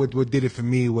think what did it for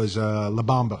me was La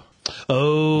Bamba.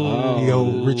 Oh,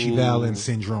 Yo, Richie Valens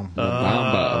syndrome.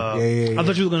 Bamba. Yeah. I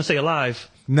thought you were gonna say alive.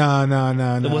 No.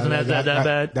 It wasn't that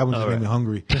bad? That one just All made me right.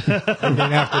 hungry. And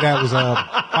then after that was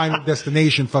Final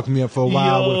Destination fucked me up for a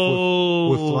while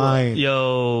with flying.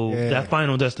 Yo, that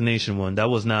Final Destination one, it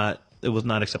was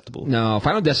not acceptable. No,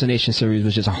 Final Destination series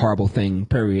was just a horrible thing.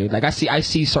 Period. Like I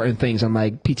see certain things. I'm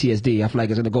like PTSD. I feel like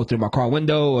it's gonna go through my car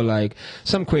window or like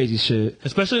some crazy shit.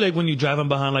 Especially like when you're driving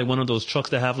behind like one of those trucks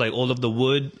that have like all of the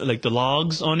wood, like the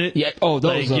logs on it. Yeah. Oh,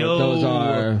 those Like,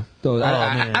 are.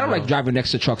 man, I don't like bro. driving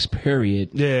next to trucks. Period.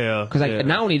 Yeah. Because like yeah.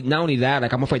 not only that,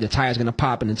 like I'm afraid the tire's gonna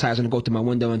pop and the tire's gonna go through my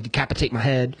window and decapitate my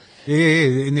head.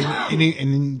 Yeah. And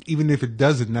then even if it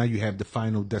doesn't, now you have the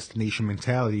Final Destination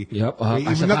mentality. Yep, Where I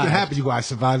even survived. nothing happens, you go, I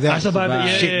survived that. I survived it.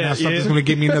 Yeah, Shit, now yeah, something's yeah. gonna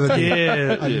give me another day.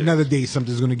 Yeah, yeah. Another day,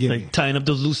 something's gonna give me. Like tying up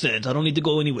those loose ends. I don't need to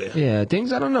go anywhere. Yeah,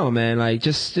 things I don't know, man. Like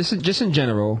just in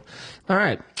general. All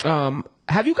right.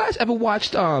 Have you guys ever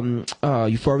watched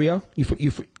Euphoria?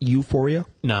 Euphoria?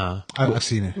 Nah. I've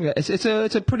seen it. Yeah,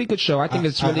 it's a pretty good show. I think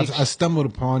it's really I stumbled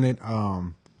upon it.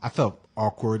 I felt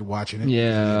awkward watching it.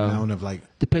 Yeah. The amount of like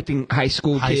depicting high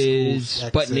school High school kids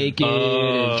sex butt and- naked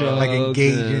and drugs. like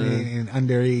engaging and- in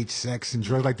underage sex and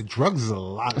drugs. Like the drugs is a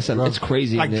lot. Of It's a- drugs. it's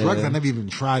crazy, Like yeah. drugs I never even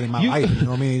tried in my You- life. You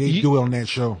know what I mean? They you- do it on that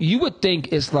show. You would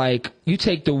think it's like you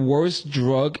take the worst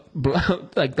drug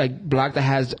like block that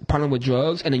has problem with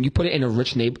drugs, and then you put it in a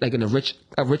rich like in a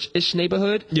rich-ish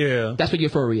neighborhood. Yeah. That's what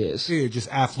Euphoria is. Yeah, just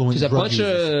affluent. There's a drug bunch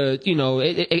users. of,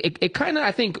 it kind of,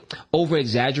 I think, over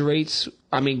exaggerates.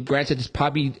 I mean, granted, this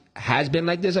probably has been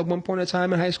like this at one point in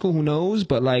time in high school. Who knows?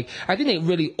 But like, I think they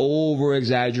really over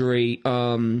exaggerate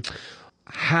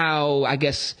how, I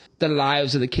guess, the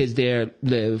lives of the kids there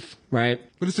live. Right?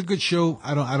 But it's a good show.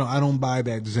 I don't buy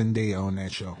that Zendaya on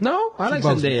that show. No, I She like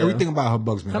bugs me. Zendaya. Everything about her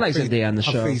bugs me. I like Her face- Zendaya on the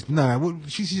her show. face- nah,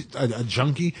 she's a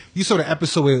junkie. You saw the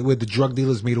episode where the drug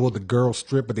dealers made all the girls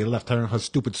strip, but they left her in her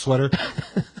stupid sweater.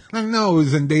 Like, no,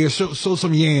 Zendaya, show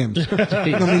some yams. You know what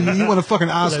I mean? You want a fucking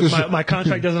Oscars? Like my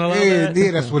contract doesn't allow yeah, that?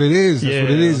 Yeah, that's what it is. That's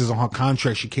what it Yeah. is on her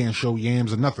contract. She can't show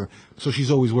yams or nothing. So she's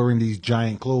always wearing these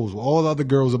giant clothes. Well, all the other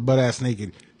girls are butt ass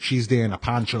naked. She's there in a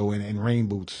poncho and rain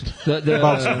boots.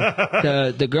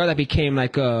 The girl that became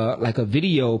like a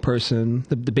video person,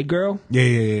 the big girl.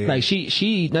 Yeah. Like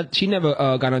she never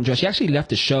got undressed. She actually left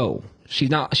the show. She's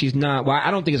not. Well,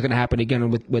 I don't think it's gonna happen again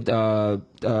with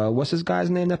what's this guy's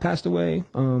name that passed away?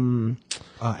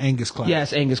 Angus Cloud.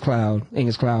 Yes, Angus Cloud.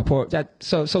 Poor that.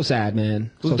 So sad, man.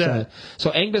 Who's so that? sad.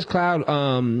 So Angus Cloud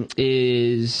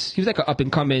he was like an up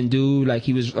and coming dude. Like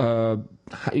he was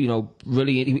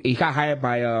really he got hired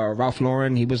by Ralph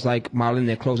Lauren. He was like modeling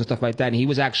their clothes and stuff like that. And he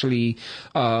was actually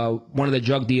one of the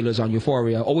drug dealers on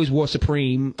Euphoria. Always wore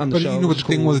Supreme on the But show. you know what the It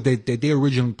was thing cool. was that they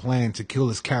originally planned to kill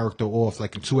his character off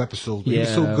like in 2 episodes. But he was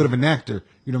so Yeah. good of an actor,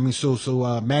 you know what I mean?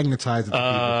 So magnetized to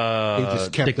people. They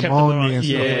just kept him him on on. there and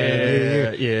stuff like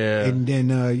that. Yeah. And then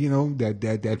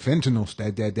that fentanyl,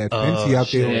 that Fenty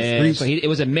out there on the Yeah, streets. so it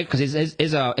was a mix because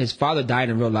his father died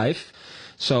in real life,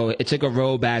 so it took a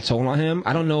real bad toll on him.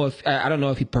 I don't know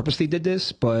if he purposely did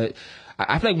this, but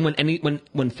I feel like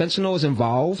when fentanyl is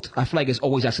involved, I feel like it's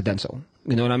always accidental.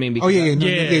 You know what I mean? Oh yeah,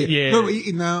 Yeah. No,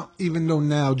 now even though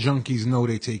now junkies know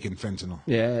they taking fentanyl.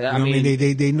 Yeah, You know what I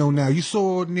mean they know now. You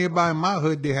saw nearby in my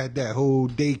hood they had that whole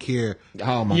daycare.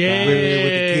 Oh my Yeah. god. With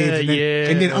the kids, and then, yeah.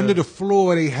 and then under the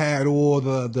floor they had all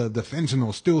the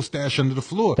fentanyl still stashed under the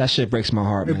floor. That shit breaks my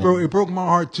heart, man. It broke my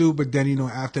heart too, but then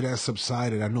after that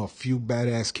subsided, I know a few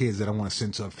badass kids that I want to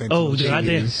send to a fentanyl. Oh, jail.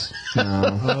 goddamn.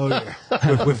 No. Oh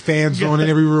yeah, with fans on in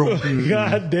every room,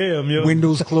 God damn, yo.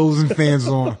 windows closed and fans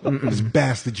on. It's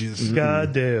bastages.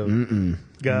 God damn.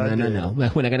 God No.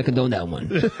 We're not going to condone that one.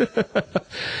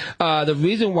 The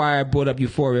reason why I brought up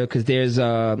Euphoria, because there's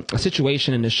a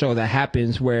situation in the show that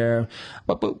happens where,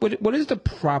 what is the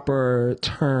proper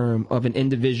term of an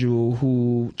individual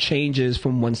who changes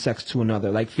from one sex to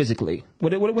another, like physically?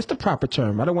 What's the proper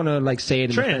term? I don't want to like say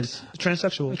it.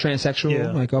 Transsexual. Transsexual.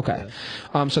 Yeah. Like, okay.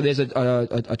 Yeah. So there's a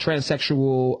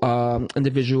transsexual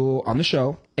individual on the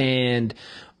show, and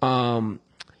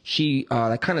she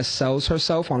like kind of sells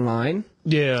herself online.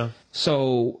 Yeah.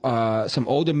 So some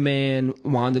older man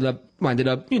winded up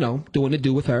doing the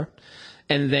do with her,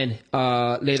 and then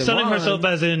later Selling on, herself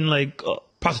as in like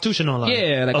prostitution online.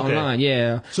 yeah, like Okay. online,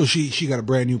 yeah. So she got a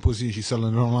brand new pussy and she's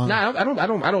selling it online. Nah, I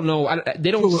don't know.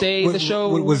 They don't say the show.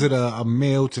 Was it a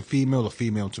male to female or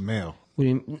female to male?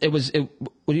 It was. I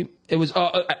believe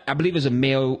it was a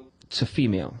male to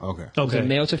female. Okay. It was a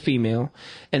male to female,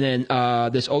 and then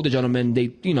this older gentleman, they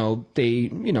did what they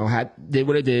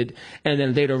did, and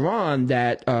then later on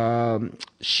that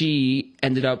she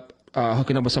ended up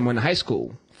hooking up with someone in high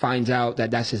school. Finds out that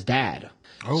that's his dad.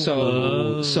 Oh.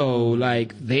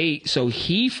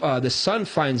 The son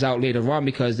finds out later on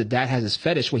because the dad has this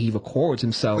fetish where he records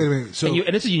himself. Wait a minute,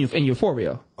 and this is in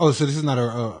Euphoria. Oh, so this is not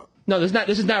a. No, this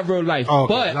is not real life. Oh,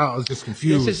 okay. But No, I was just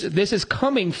confused. This is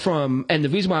coming from, and the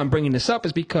reason why I'm bringing this up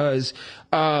is because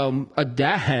a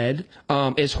dad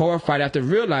is horrified after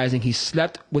realizing he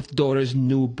slept with daughter's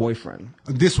new boyfriend.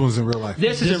 This one's in real life.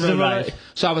 This is in real life.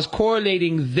 So I was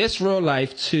correlating this real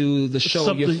life to the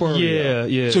show Euphoria.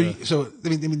 Yeah. So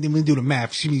let me do the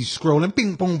math. She be scrolling,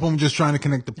 bing, boom, boom, just trying to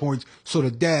connect the points. So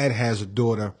the dad has a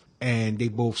daughter, and they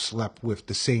both slept with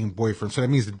the same boyfriend. So that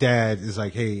means the dad is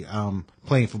like, hey,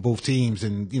 playing for both teams,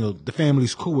 and the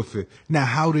family's cool with it. Now,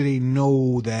 how do they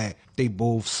know that they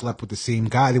both slept with the same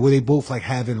guy? Were they both like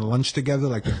having lunch together,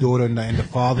 like the daughter and the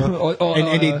father?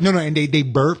 And they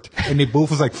burped, and they both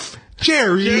was like,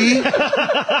 Jerry.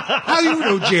 How do you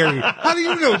know Jerry? How do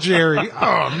you know Jerry?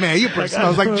 Oh man, your breath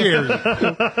smells like Jerry.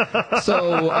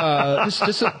 So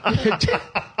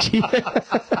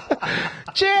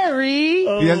Jerry.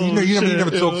 You never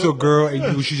talk to a girl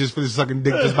and she just finished sucking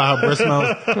dick just by her breath smell.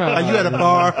 Like you at a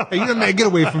bar and man, get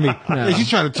away from me. And she's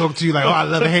trying to talk to you like, oh, I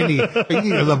love Henny. Like, you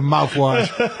need to love mouthwash.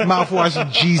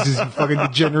 Mouthwash, Jesus, you fucking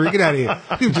degenerate. Get out of here.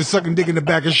 You were just sucking dick in the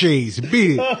back of shades.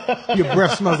 Beat it. Your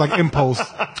breath smells like impulse.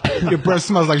 Your breath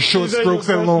smells like short strokes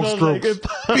and long strokes.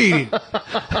 Beat it.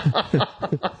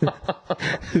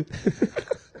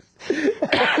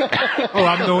 Oh,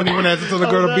 I'm the only one that has to tell the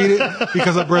girl to beat it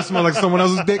because her breath smells like someone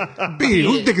else's dick. Beat it.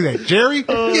 Whose dick is that? Jerry?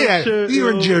 You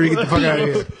and Jerry get the fuck out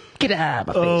of here. Get out of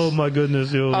my face. Oh my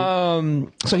goodness, yo.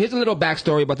 So here's a little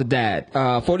backstory about the dad.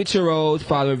 42-year-old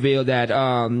father revealed that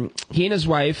he and his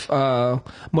wife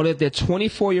mothered their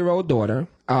 24-year-old daughter,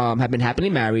 had been happily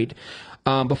married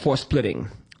before splitting.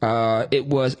 It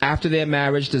was after their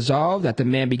marriage dissolved that the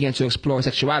man began to explore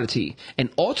sexuality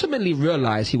and ultimately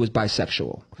realized he was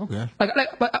bisexual. Okay.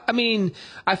 But I mean,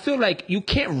 I feel like you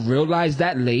can't realize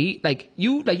that late.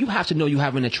 You have to know you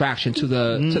have an attraction to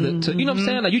the you know what I'm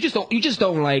saying? Like you just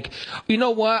don't like, you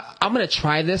know what? I'm gonna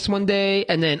try this one day,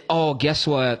 and then guess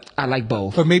what? I like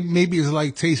both. But maybe it's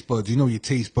like taste buds. You know, your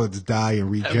taste buds die and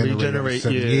regenerate every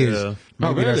 7 years.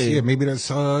 Maybe really? maybe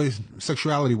that's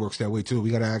sexuality works that way too.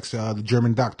 We gotta ask the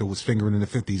German doctor was fingering in the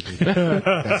 50s.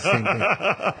 That's the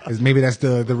same thing. Maybe that's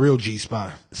the real G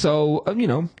spot. So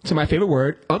to my favorite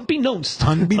word, unbeknownst to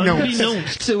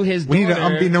his daughter. We need an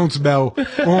unbeknownst bell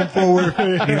going forward. We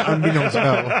need an unbeknownst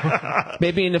bell.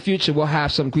 Maybe in the future we'll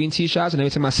have some green tea shots, and every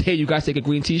time I say you guys take a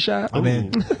green tea shot. I'm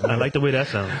in. I like the way that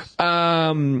sounds.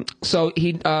 So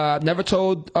he never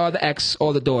told the ex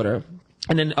or the daughter.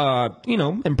 And then,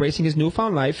 embracing his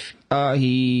newfound life,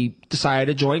 he decided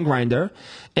to join Grindr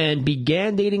and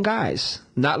began dating guys.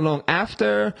 Not long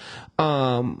after,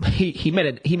 he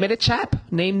met a chap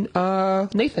named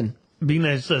Nathan. Being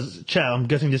that it says chat, I'm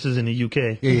guessing this is in the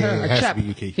UK. Yeah, it has chap, to be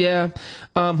UK. Yeah,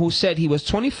 who said he was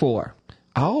 24.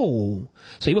 Oh,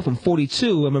 so he went from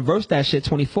 42 and reversed that shit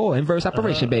 24. Inverse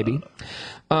operation, baby.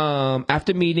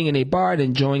 After meeting in a bar and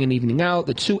enjoying an evening out,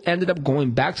 the two ended up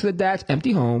going back to the dad's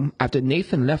empty home after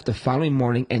Nathan left the following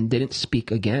morning and didn't speak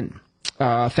again.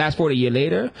 Fast forward a year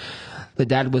later, the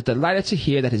dad was delighted to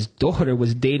hear that his daughter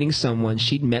was dating someone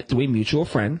she'd met through a mutual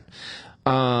friend.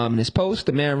 In his post,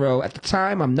 the man wrote, "At the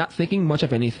time, I'm not thinking much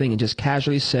of anything and just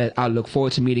casually said, I'll look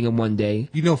forward to meeting him one day."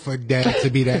 You know, for dad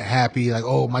to be that happy, like,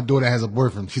 oh, my daughter has a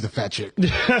boyfriend. She's a fat chick.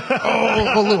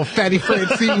 Oh, little fatty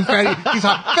Francine, he's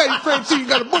hot. Fatty Francine, you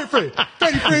got a boyfriend.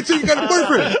 Fatty Francine, you got a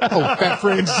boyfriend. Oh, fat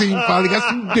Francine finally got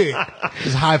some dick.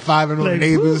 Just high-fiving on the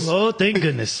neighbors. Oh, thank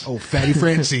goodness. Oh, fatty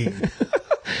Francine.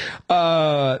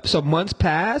 So months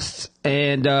passed,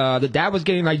 and the dad was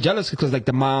getting like jealous because like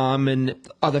the mom and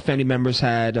other family members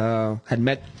had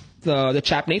met the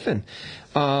chap Nathan.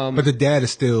 But the dad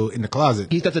is still in the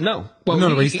closet. He doesn't know. Well,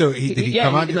 No, but did he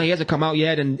come out? No, he hasn't come out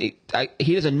yet, and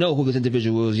he doesn't know who this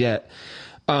individual is yet.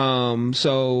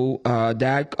 So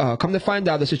dad, come to find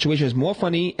out, the situation is more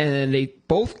funny, and they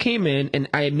both came in, and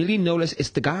I immediately noticed it's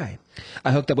the guy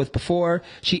I hooked up with before.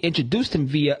 She introduced him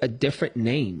via a different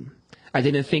name. I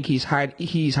didn't think he's hiding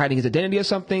his identity or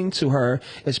something. To her,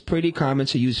 it's pretty common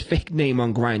to use fake name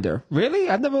on Grindr. Really?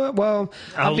 I've never. Well,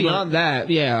 I'm beyond that.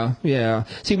 Yeah.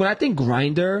 See, when I think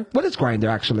Grindr, what is Grindr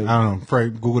actually? I don't know.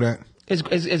 Fred, Google that. Is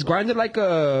Grindr like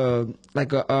a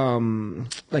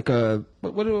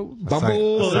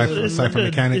Bumble? A cipher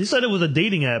mechanic. He said it was a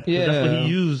dating app. Yeah. That's what he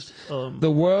used.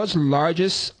 The world's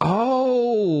largest.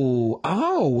 So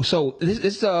this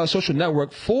is a social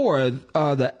network for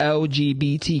the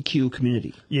LGBTQ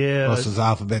community. Yeah. Plus, it's an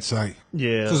alphabet site.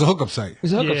 Yeah. So it's a hookup site.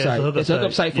 It's a hookup Yeah, site. It's a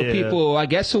hookup site for Yeah. people, I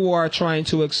guess, who are trying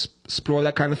to explore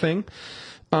that kind of thing.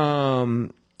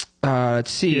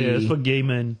 Let's see. Yeah, it's for gay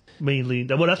men mainly.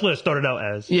 Well, that's what it started out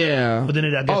as. Yeah. But then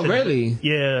I guess really?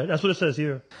 Yeah, that's what it says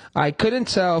here. I couldn't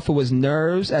tell if it was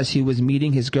nerves as he was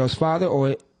meeting his girl's father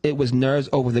or it was nerves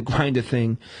over the Grindr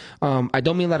thing. I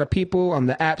don't meet a lot of people on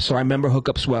the app, so I remember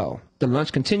hookups well. The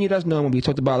lunch continued as normal. We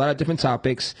talked about a lot of different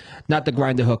topics, not the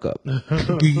Grindr hookup.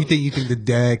 Do you think the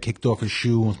dad kicked off his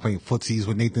shoe and was playing footsies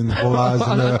with Nathan Bolaz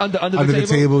under the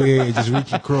table? Yeah, just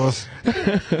reaching across.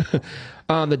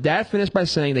 The dad finished by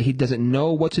saying that he doesn't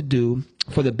know what to do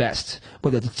for the best,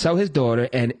 whether to tell his daughter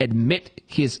and admit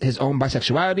his own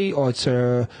bisexuality or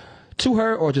to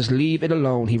her or just leave it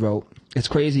alone, he wrote. It's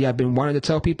crazy. I've been wanting to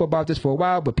tell people about this for a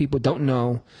while, but people don't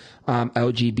know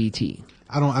LGBT.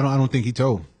 I don't think he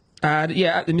told.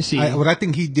 Let me see. What I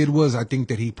think he did was, I think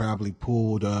that he probably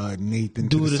pulled Nathan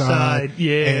to the side.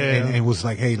 Yeah. And was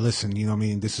like, hey, listen, you know what I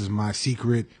mean? This is my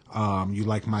secret. You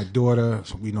like my daughter.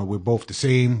 So, we're both the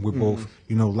same. We're both,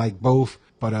 like both.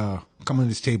 But come on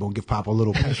this table and give Papa a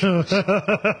little push.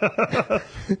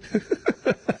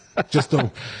 Just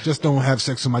don't have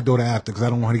sex with my daughter after, because I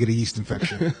don't want her to get a yeast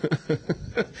infection.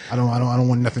 I don't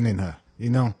want nothing in her,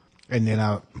 And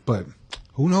then but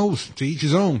who knows? To each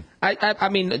his own. I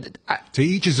mean, to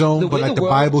each his own. But like the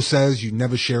Bible says, you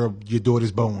never share your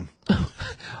daughter's bone.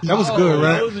 That was good,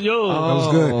 right? That was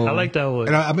good. I like that one.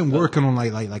 And I've been working on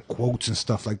like quotes and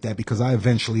stuff like that, because I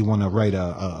eventually want to write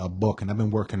a book, and I've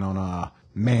been working on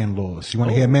man laws. You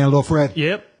want to hear man law, Fred?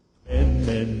 Yep. I'm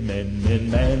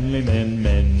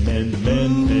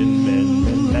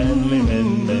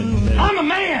a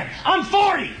man. I'm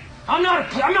 40. I'm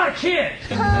not a kid.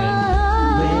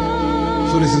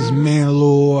 So this is man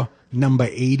law number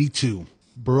 82.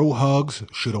 Bro hugs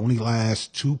should only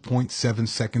last 2.7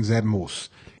 seconds at most.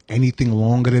 Anything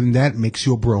longer than that makes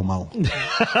you a bromo.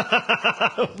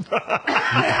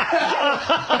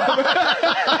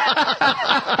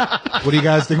 What do you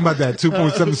guys think about that?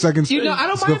 2.7 seconds.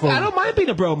 I don't mind being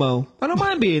a bromo. I don't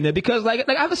mind being there because like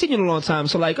I haven't seen you in a long time.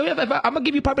 So like, I'm gonna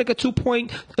give you probably like a 2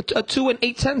 and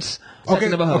 8 tenths. Okay,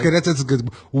 that's good.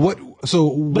 But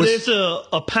it's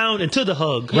a pound into the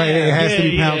hug. Right, it has to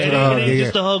be pound to the hug. Yeah,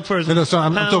 just the hug first. No, so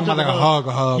I'm talking about like a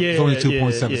hug. It's only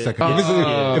 2.7 seconds.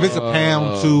 If it's a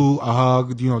pound to a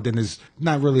hug, then there's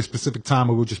not really a specific time.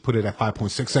 We'll just put it at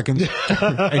 5.6 seconds,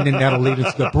 and then that'll lead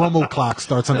us to the bromo clock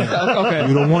starts on that. Okay,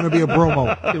 you don't want to be a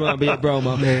bromo. You want to be a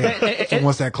bromo. Yeah. So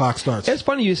once that clock starts, it's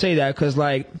funny you say that because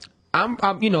like. I'm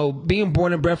being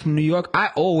born and bred from New York, I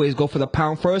always go for the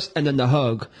pound first and then the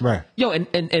hug. Right.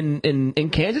 In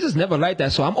Kansas, it's never like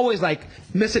that. So I'm always like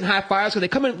missing high fives because they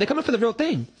come in for the real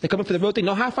thing.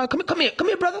 No high five. Come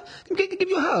here, brother. Give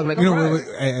you a hug. Like,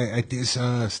 at this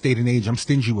state and age, I'm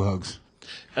stingy with hugs.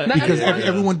 Because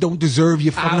everyone don't deserve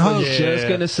your fucking I hug. was just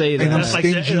gonna say that. And I'm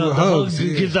stingy with hugs.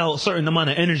 It gives out a certain amount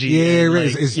of energy. Yeah,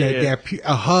 it is.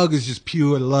 A hug is just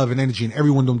pure love and energy, and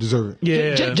everyone don't deserve it.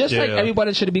 Yeah, just like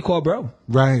everybody should be called bro.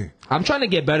 Right. I'm trying to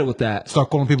get better with that. Start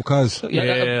calling people cuz.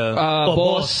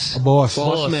 Boss. Boss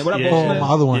man. What up, boss man? My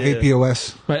other one,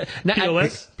 APOS. Right. Now,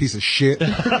 POS? Piece of shit.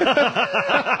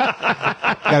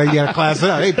 gotta class it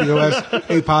out. APOS.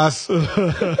 APOS.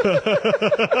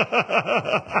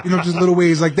 Just little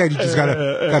ways like that. You just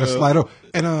gotta slide over.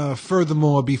 And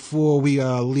furthermore, before we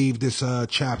leave this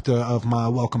chapter of my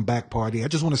welcome back party, I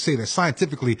just want to say that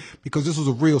scientifically, because this was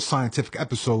a real scientific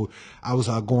episode, I was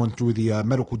going through the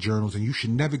medical journals, and you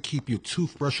should never keep your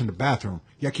toothbrush in the bathroom.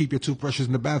 Y'all keep your toothbrushes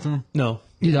in the bathroom? No.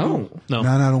 You don't? No.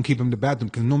 No, don't keep them in the bathroom,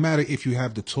 because no matter if you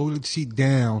have the toilet seat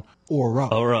down or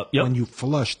up, yep. when you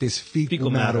flush, there's fecal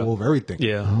matter over everything.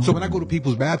 Yeah. So when I go to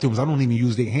people's bathrooms, I don't even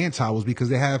use their hand towels because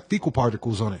they have fecal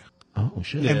particles on it. Oh,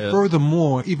 shit. And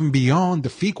furthermore, even beyond the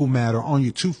fecal matter on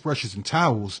your toothbrushes and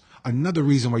towels, another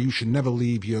reason why you should never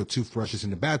leave your toothbrushes in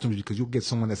the bathroom is because you'll get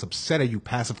someone that's upset at you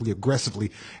passively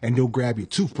aggressively, and they'll grab your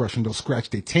toothbrush and they'll scratch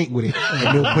their taint with it,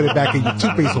 and they'll put it back in your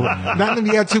toothpaste hole. Not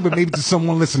only that too, but maybe to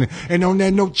someone listening. And on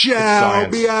that note, ciao,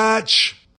 biatch.